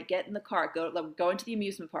crying? Why are you get in the car? Go into the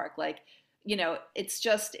amusement park. It's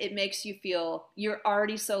just, it makes you feel, you're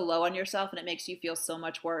already so low on yourself and it makes you feel so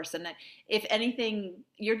much worse. And if anything,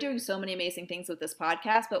 you're doing so many amazing things with this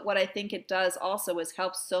podcast, but what I think it does also is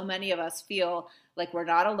help so many of us feel like we're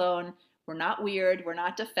not alone, we're not weird, we're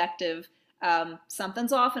not defective.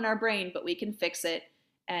 Something's off in our brain, but we can fix it.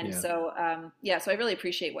 And so I really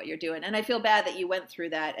appreciate what you're doing. And I feel bad that you went through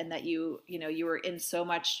that and that you were in so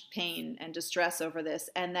much pain and distress over this,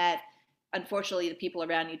 and that unfortunately the people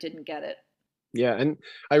around you didn't get it. Yeah. And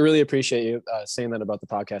I really appreciate you saying that about the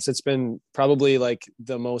podcast. It's been probably like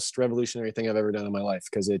the most revolutionary thing I've ever done in my life,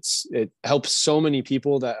 because it helps so many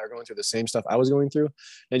people that are going through the same stuff I was going through.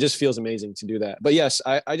 And it just feels amazing to do that. But yes,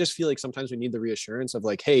 I just feel like sometimes we need the reassurance of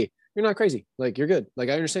like, hey, you're not crazy. Like, you're good. Like,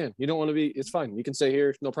 I understand. You don't want to be, it's fine. You can stay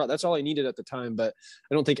here. No problem. That's all I needed at the time. But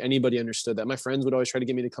I don't think anybody understood that. My friends would always try to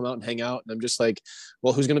get me to come out and hang out. And I'm just like,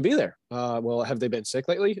 well, who's going to be there? Well, have they been sick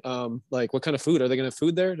lately? Like, what kind of food? Are they going to have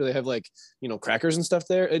food there? Do they have like, crackers and stuff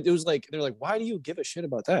there? It was like, they're like, why do you give a shit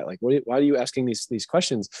about that? Like, why are you asking these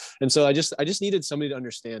questions? And so I just needed somebody to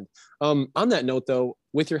understand. On that note though,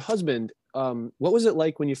 with your husband, what was it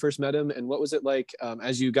like when you first met him, and what was it like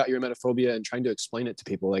as you got your emetophobia and trying to explain it to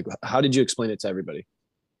people? Like, how did you explain it to everybody?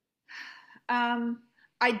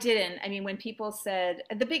 I didn't. I mean, when people said,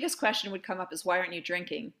 the biggest question would come up is, why aren't you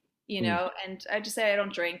drinking? Mm, And I just say I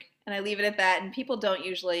don't drink, and I leave it at that. And people don't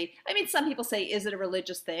usually, I mean, some people say, is it a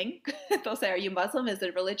religious thing? They'll say, are you Muslim? Is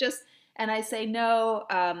it religious? And I say no,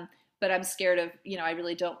 but I'm scared of, I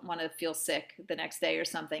really don't want to feel sick the next day or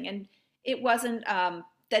something. And it wasn't,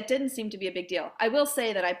 that didn't seem to be a big deal. I will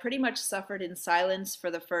say that I pretty much suffered in silence for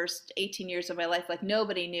the first 18 years of my life. Like,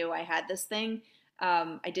 nobody knew I had this thing.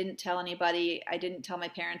 I didn't tell anybody. I didn't tell my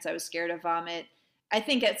parents I was scared of vomit. I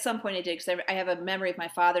think at some point I did, because I have a memory of my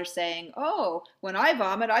father saying, "Oh, when I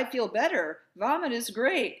vomit, I feel better. Vomit is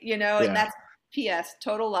great," and yeah. that's P.S.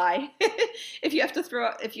 total lie. If you have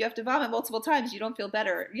to vomit multiple times, you don't feel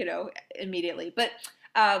better, immediately. But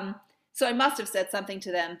so I must have said something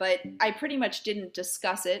to them, but I pretty much didn't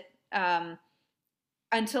discuss it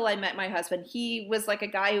until I met my husband. He was like a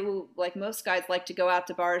guy who, like most guys, like to go out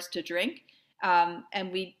to bars to drink.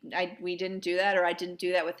 And we didn't do that, or I didn't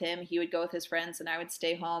do that with him. He would go with his friends and I would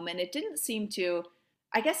stay home. And it didn't seem to,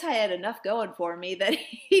 I guess I had enough going for me that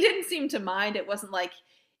he didn't seem to mind. It wasn't like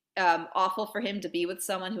awful for him to be with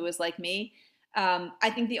someone who was like me.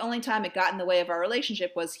 I think the only time it got in the way of our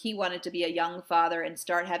relationship was he wanted to be a young father and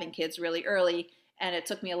start having kids really early. And it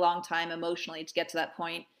took me a long time emotionally to get to that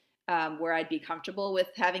point where I'd be comfortable with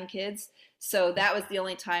having kids. So that was the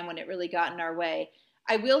only time when it really got in our way.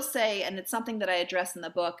 I will say, and it's something that I address in the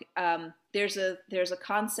book, there's a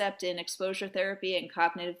concept in exposure therapy and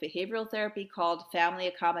cognitive behavioral therapy called family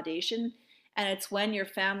accommodation. And it's when your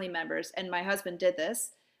family members, and my husband did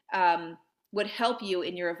this, would help you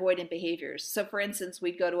in your avoidant behaviors. So for instance,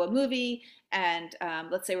 we'd go to a movie and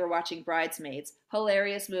let's say we're watching Bridesmaids,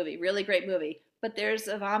 hilarious movie, really great movie, but there's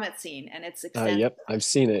a vomit scene and it's extended. Yep, I've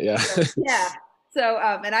seen it. Yeah. So, yeah. So,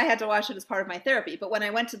 and I had to watch it as part of my therapy. But when I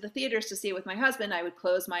went to the theaters to see it with my husband, I would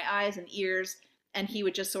close my eyes and ears, and he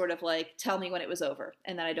would just sort of like tell me when it was over,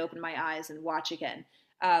 and then I'd open my eyes and watch again.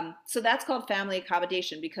 So that's called family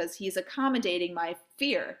accommodation because he's accommodating my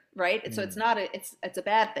fear, right? And so it's Mm, not it's a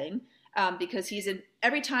bad thing because he's in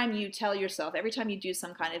every time you tell yourself, every time you do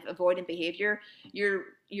some kind of avoidant behavior, you're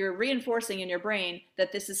reinforcing in your brain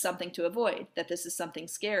that this is something to avoid, that this is something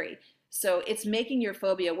scary. So it's making your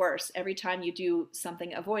phobia worse every time you do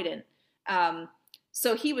something avoidant.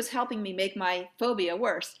 So he was helping me make my phobia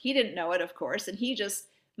worse. He didn't know it, of course, and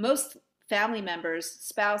most family members,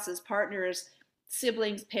 spouses, partners,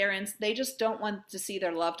 siblings, parents, they just don't want to see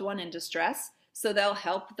their loved one in distress. So they'll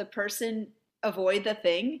help the person avoid the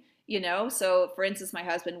thing. So for instance, my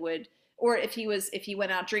husband would, or if he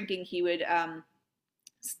went out drinking, he would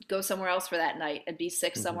go somewhere else for that night and be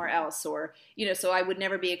sick mhm. somewhere else, or so I would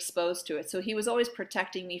never be exposed to it. So he was always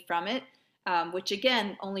protecting me from it, which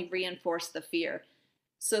again only reinforced the fear.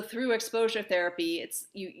 So through exposure therapy, it's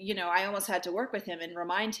I almost had to work with him and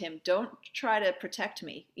remind him, don't try to protect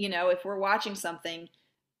me. If we're watching something,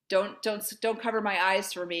 don't cover my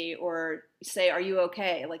eyes for me or say, are you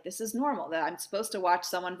okay? Like, this is normal, that I'm supposed to watch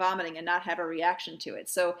someone vomiting and not have a reaction to it.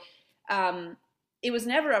 So it was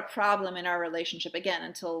never a problem in our relationship, again,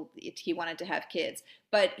 until he wanted to have kids.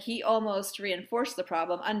 But he almost reinforced the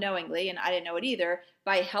problem unknowingly, and I didn't know it either,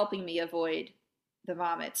 by helping me avoid the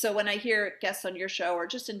vomit. So when I hear guests on your show, or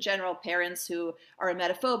just in general, parents who are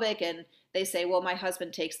emetophobic and they say, well, my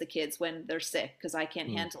husband takes the kids when they're sick because I can't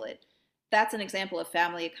Mm, handle it. That's an example of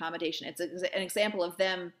family accommodation. It's an example of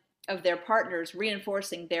their partners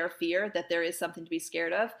reinforcing their fear that there is something to be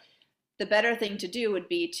scared of. The better thing to do would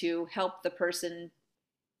be to help the person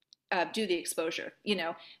do the exposure.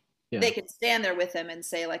 yeah. They could stand there with them and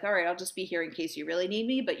say, like, all right, I'll just be here in case you really need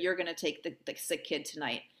me, but you're going to take the sick kid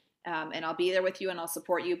tonight. And I'll be there with you and I'll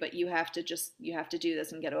support you, but you have to do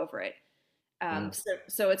this and get over it. Yeah.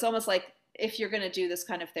 So it's almost like, if you're going to do this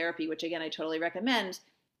kind of therapy, which again, I totally recommend,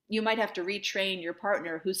 you might have to retrain your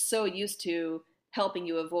partner who's so used to helping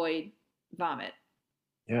you avoid vomit.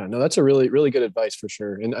 Yeah, no, that's a really, really good advice for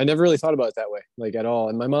sure. And I never really thought about it that way, like at all.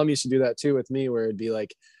 And my mom used to do that too with me, where it'd be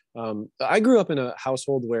like, I grew up in a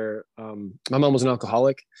household where my mom was an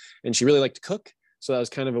alcoholic and she really liked to cook. So that was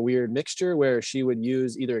kind of a weird mixture where she would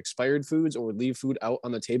use either expired foods or would leave food out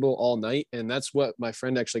on the table all night. And that's what my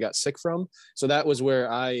friend actually got sick from. So that was where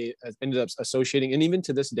I ended up associating. And even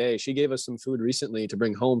to this day, she gave us some food recently to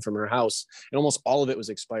bring home from her house, and almost all of it was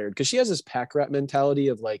expired because she has this pack rat mentality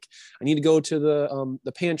of like, I need to go to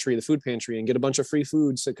the pantry, the food pantry, and get a bunch of free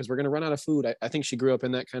foods because we're going to run out of food. I think she grew up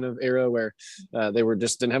in that kind of era where they were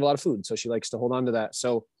just didn't have a lot of food. So she likes to hold on to that.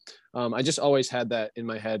 So I just always had that in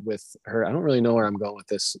my head with her. I don't really know where I'm going with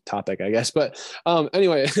this topic, I guess. But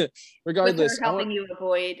anyway, regardless. With her helping you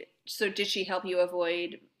avoid. So did she help you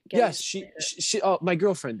avoid? Yes, she my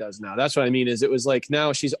girlfriend does now. That's what I mean is it was like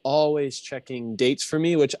now she's always checking dates for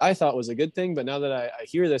me, which I thought was a good thing. But now that I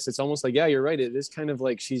hear this, it's almost like, yeah, you're right. It is kind of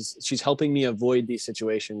like she's helping me avoid these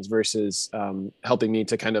situations versus helping me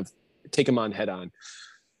to kind of take them on head on.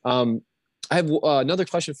 I have another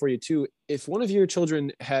question for you too. If one of your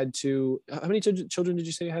children had to, how many children did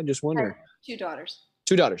you say you had? Just one or? Two daughters.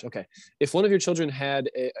 Two daughters. Okay. If one of your children had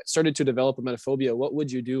started to develop emetophobia, what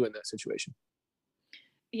would you do in that situation?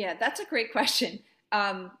 Yeah, that's a great question.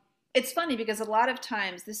 It's funny because a lot of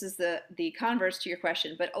times, this is the converse to your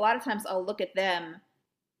question, but a lot of times I'll look at them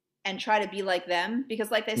and try to be like them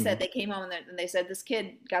because like they said, they came home and they said, this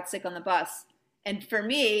kid got sick on the bus. And for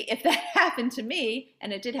me, if that happened to me,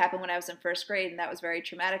 and it did happen when I was in first grade, and that was very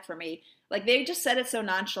traumatic for me, like they just said it so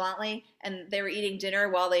nonchalantly, and they were eating dinner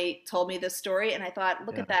while they told me this story, and I thought,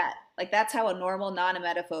 look at that. Like that's how a normal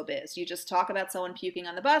non-emetophobe is. You just talk about someone puking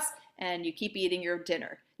on the bus, and you keep eating your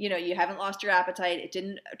dinner. You know, you haven't lost your appetite. It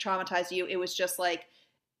didn't traumatize you. It was just like,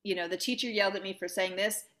 you know, the teacher yelled at me for saying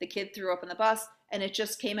this, the kid threw up on the bus, and it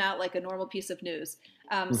just came out like a normal piece of news.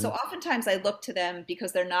 So oftentimes I look to them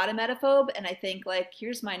because they're not emetophobe, and I think like,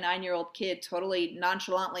 here's my 9-year-old kid totally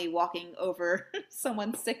nonchalantly walking over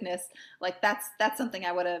someone's sickness. Like that's something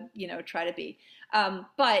I would have, you know, try to be.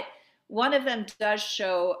 But one of them does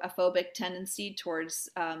show a phobic tendency towards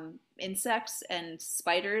insects and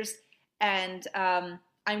spiders, and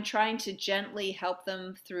I'm trying to gently help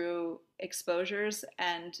them through exposures,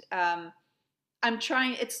 and I'm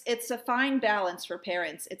trying, it's a fine balance for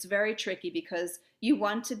parents. It's very tricky because you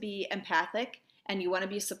want to be empathic and you want to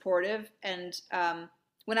be supportive. And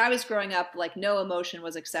when I was growing up, like no emotion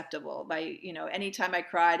was acceptable. You know, anytime I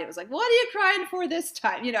cried, it was like, what are you crying for this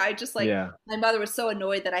time? You know, I just like, my mother was so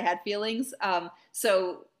annoyed that I had feelings.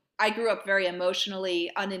 So I grew up very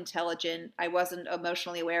emotionally unintelligent. I wasn't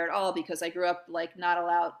emotionally aware at all because I grew up like not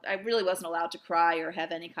allowed, I really wasn't allowed to cry or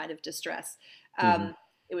have any kind of distress.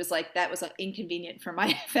 It was like that was inconvenient for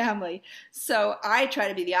my family. So I try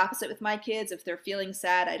to be the opposite with my kids. If they're feeling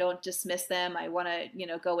sad, I don't dismiss them. I want to, you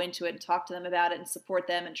know, go into it and talk to them about it and support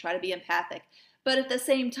them and try to be empathic. But at the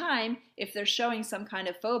same time, if they're showing some kind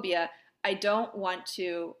of phobia, I want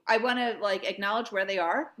to like acknowledge where they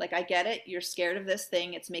are. Like, I get it. You're scared of this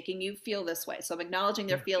thing. It's making you feel this way. So I'm acknowledging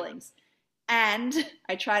their feelings. And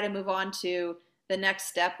I try to move on to the next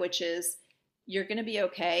step, which is, you're going to be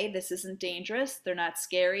okay. This isn't dangerous. They're not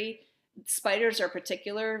scary. Spiders are a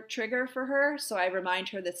particular trigger for her. So I remind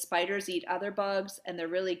her that spiders eat other bugs and they're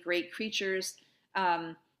really great creatures.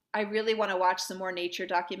 I really want to watch some more nature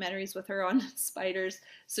documentaries with her on spiders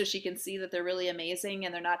so she can see that they're really amazing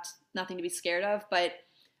and they're nothing to be scared of. But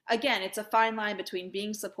again, it's a fine line between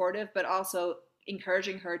being supportive but also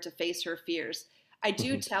encouraging her to face her fears. I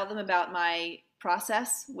do tell them about my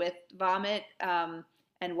process with vomit,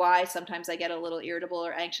 and why sometimes I get a little irritable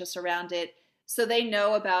or anxious around it. So they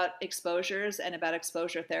know about exposures and about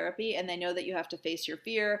exposure therapy, and they know that you have to face your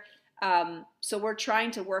fear. So we're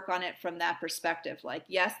trying to work on it from that perspective. Like,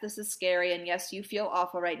 yes, this is scary, and yes, you feel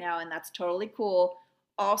awful right now, and that's totally cool.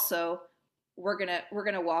 Also, we're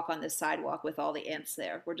gonna walk on this sidewalk with all the ants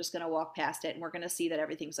there. We're just gonna walk past it, and we're gonna see that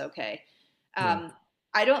everything's okay.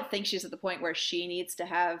 I don't think she's at the point where she needs to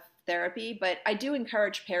have therapy, but I do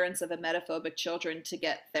encourage parents of emetophobic children to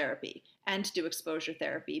get therapy and to do exposure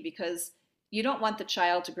therapy because you don't want the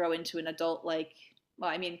child to grow into an adult like, well,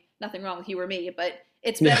 I mean, nothing wrong with you or me, but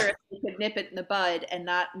it's better if you could nip it in the bud and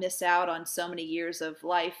not miss out on so many years of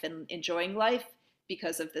life and enjoying life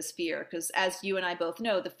because of this fear. Because as you and I both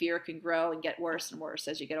know, the fear can grow and get worse and worse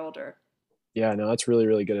as you get older. Yeah, no, that's really,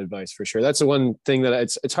 really good advice for sure. That's the one thing that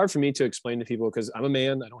it's hard for me to explain to people because I'm a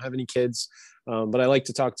man, I don't have any kids, but I like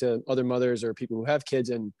to talk to other mothers or people who have kids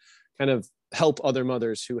and kind of help other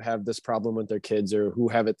mothers who have this problem with their kids or who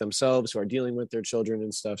have it themselves, who are dealing with their children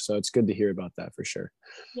and stuff. So it's good to hear about that for sure.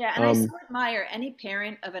 Yeah, and I so admire any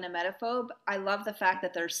parent of an emetophobe. I love the fact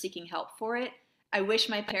that they're seeking help for it. I wish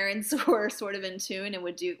my parents were sort of in tune and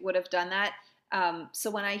would have done that. So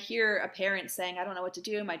when I hear a parent saying, I don't know what to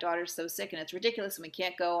do, my daughter's so sick and it's ridiculous and we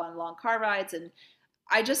can't go on long car rides, and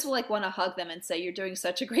I just like want to hug them and say, you're doing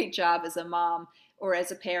such a great job as a mom or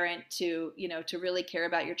as a parent to, to really care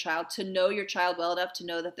about your child, to know your child well enough to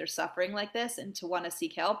know that they're suffering like this and to want to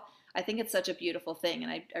seek help. I think it's such a beautiful thing.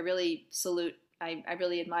 And I really salute, I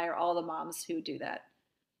really admire all the moms who do that.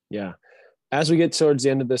 Yeah. As we get towards the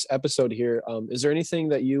end of this episode here, is there anything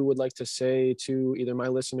that you would like to say to either my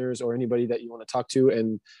listeners or anybody that you want to talk to,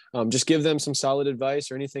 and just give them some solid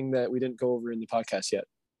advice or anything that we didn't go over in the podcast yet?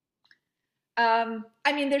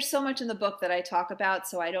 I mean, there's so much in the book that I talk about,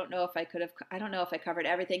 so I don't know if I covered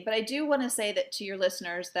everything, but I do want to say that to your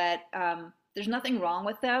listeners that there's nothing wrong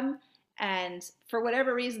with them. And for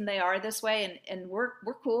whatever reason, they are this way, and we're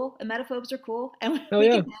cool. Emetophobes are cool, and we can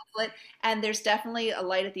handle it. And there's definitely a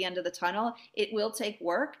light at the end of the tunnel. It will take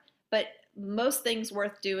work, but most things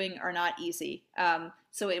worth doing are not easy.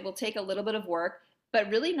 So it will take a little bit of work,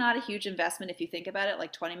 but really not a huge investment if you think about it.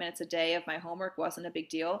 Like 20 minutes a day of my homework wasn't a big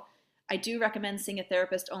deal. I do recommend seeing a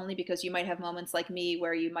therapist only because you might have moments like me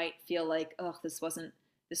where you might feel like, oh, this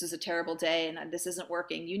is a terrible day and this isn't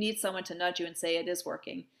working. You need someone to nudge you and say it is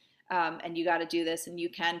working. And you got to do this and you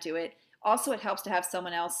can do it. Also, it helps to have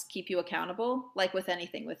someone else keep you accountable, like with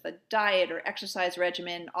anything, with a diet or exercise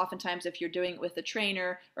regimen. Oftentimes, if you're doing it with a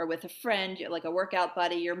trainer or with a friend, like a workout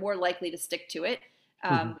buddy, you're more likely to stick to it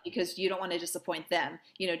because you don't want to disappoint them.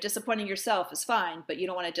 Disappointing yourself is fine, but you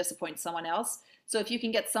don't want to disappoint someone else. So if you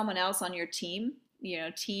can get someone else on your team,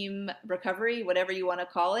 team recovery, whatever you want to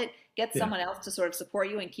call it, get someone else to sort of support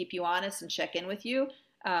you and keep you honest and check in with you.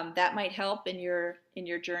 That might help in your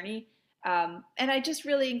journey. And I just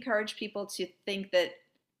really encourage people to think that,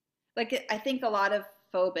 like, I think a lot of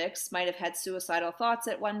phobics might have had suicidal thoughts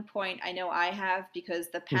at one point. I know I have, because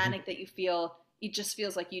the panic that you feel, it just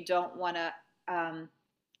feels like you don't want to,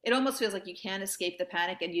 it almost feels like you can't escape the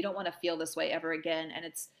panic and you don't want to feel this way ever again.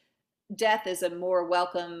 And death is a more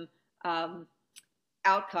welcome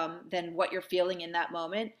outcome than what you're feeling in that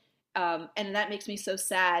moment. And that makes me so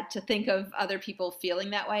sad to think of other people feeling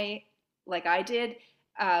that way like I did.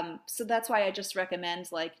 So that's why I just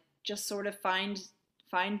recommend, like, just sort of find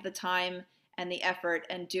the time and the effort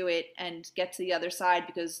and do it and get to the other side,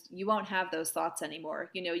 because you won't have those thoughts anymore.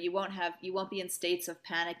 You won't be in states of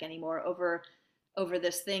panic anymore over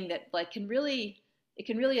this thing that, like, can really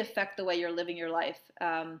affect the way you're living your life.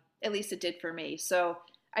 At least it did for me. So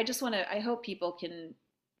I hope people can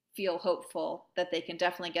feel hopeful that they can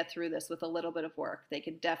definitely get through this with a little bit of work. They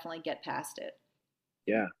can definitely get past it.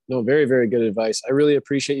 Yeah, no, very, very good advice. I really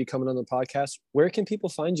appreciate you coming on the podcast. Where can people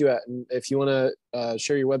find you at? And if you want to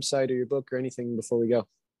share your website or your book or anything before we go.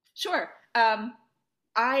 Sure.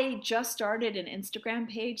 I just started an Instagram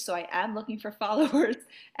page, so I am looking for followers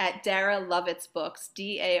at Dara Lovitz Books,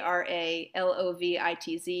 DaraLovitz,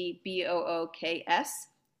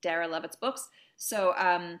 Dara Lovitz Books. So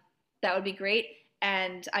that would be great.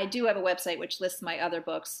 And I do have a website which lists my other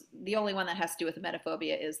books. The only one that has to do with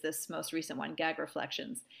emetophobia is this most recent one, Gag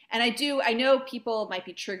Reflections. And I know people might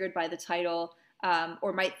be triggered by the title,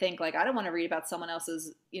 or might think, like, I don't want to read about someone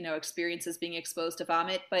else's, experiences being exposed to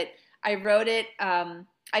vomit. But I wrote it.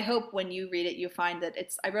 I hope when you read it, you find that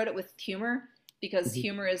I wrote it with humor, because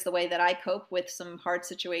humor is the way that I cope with some hard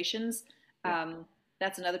situations.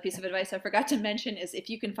 That's another piece of advice I forgot to mention, is if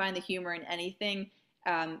you can find the humor in anything,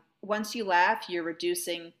 once you laugh, you're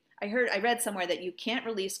reducing. I read somewhere that you can't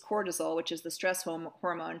release cortisol, which is the stress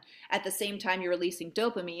hormone, at the same time you're releasing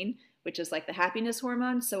dopamine, which is like the happiness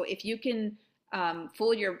hormone. So if you can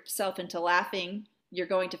fool yourself into laughing, you're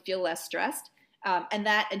going to feel less stressed.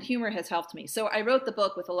 And humor has helped me. So I wrote the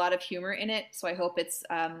book with a lot of humor in it. So I hope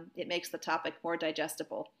it makes the topic more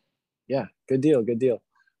digestible. Yeah, good deal. Good deal.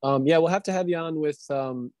 Yeah, we'll have to have you on with,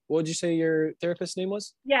 what would you say your therapist's name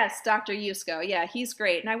was? Yes, Dr. Yusko. Yeah, he's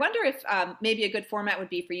great. And I wonder if maybe a good format would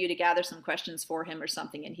be for you to gather some questions for him or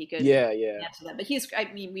something, and he could answer them. But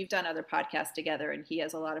we've done other podcasts together, and he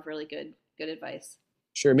has a lot of really good advice.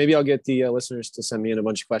 Sure. Maybe I'll get the listeners to send me in a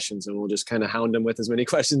bunch of questions, and we'll just kind of hound them with as many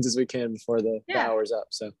questions as we can before the hour's up.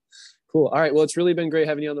 So cool. All right. Well, it's really been great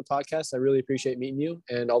having you on the podcast. I really appreciate meeting you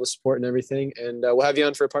and all the support and everything. And we'll have you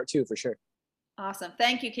on for a part 2 for sure. Awesome.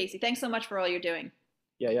 Thank you, Casey. Thanks so much for all you're doing.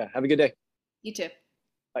 Yeah. Have a good day. You too.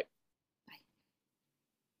 Bye.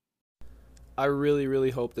 I really, really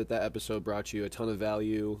hope that episode brought you a ton of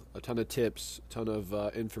value, a ton of tips, a ton of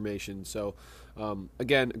information. So,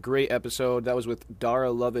 again, great episode. That was with Dara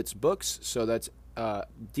Lovitz Books. So that's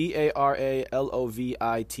DaraLovitz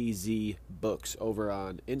books over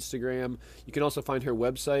on Instagram. You can also find her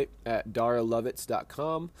website at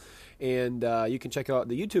daralovitz.com. And you can check out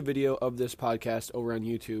the YouTube video of this podcast over on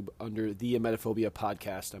YouTube under the Emetophobia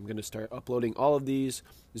podcast. I'm going to start uploading all of these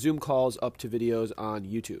Zoom calls up to videos on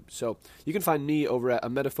YouTube. So you can find me over at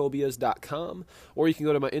emetophobias.com, or you can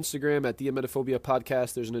go to my Instagram at the Emetophobia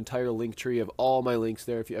podcast. There's an entire link tree of all my links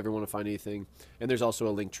there if you ever want to find anything. And there's also a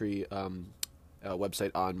link tree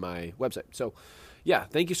website on my website. So yeah,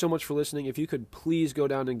 thank you so much for listening. If you could please go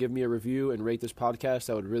down and give me a review and rate this podcast,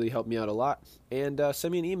 that would really help me out a lot. And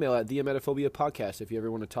send me an email at the Emetophobia podcast if you ever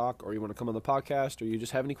want to talk, or you want to come on the podcast, or you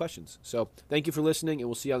just have any questions. So thank you for listening, and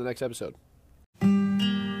we'll see you on the next episode.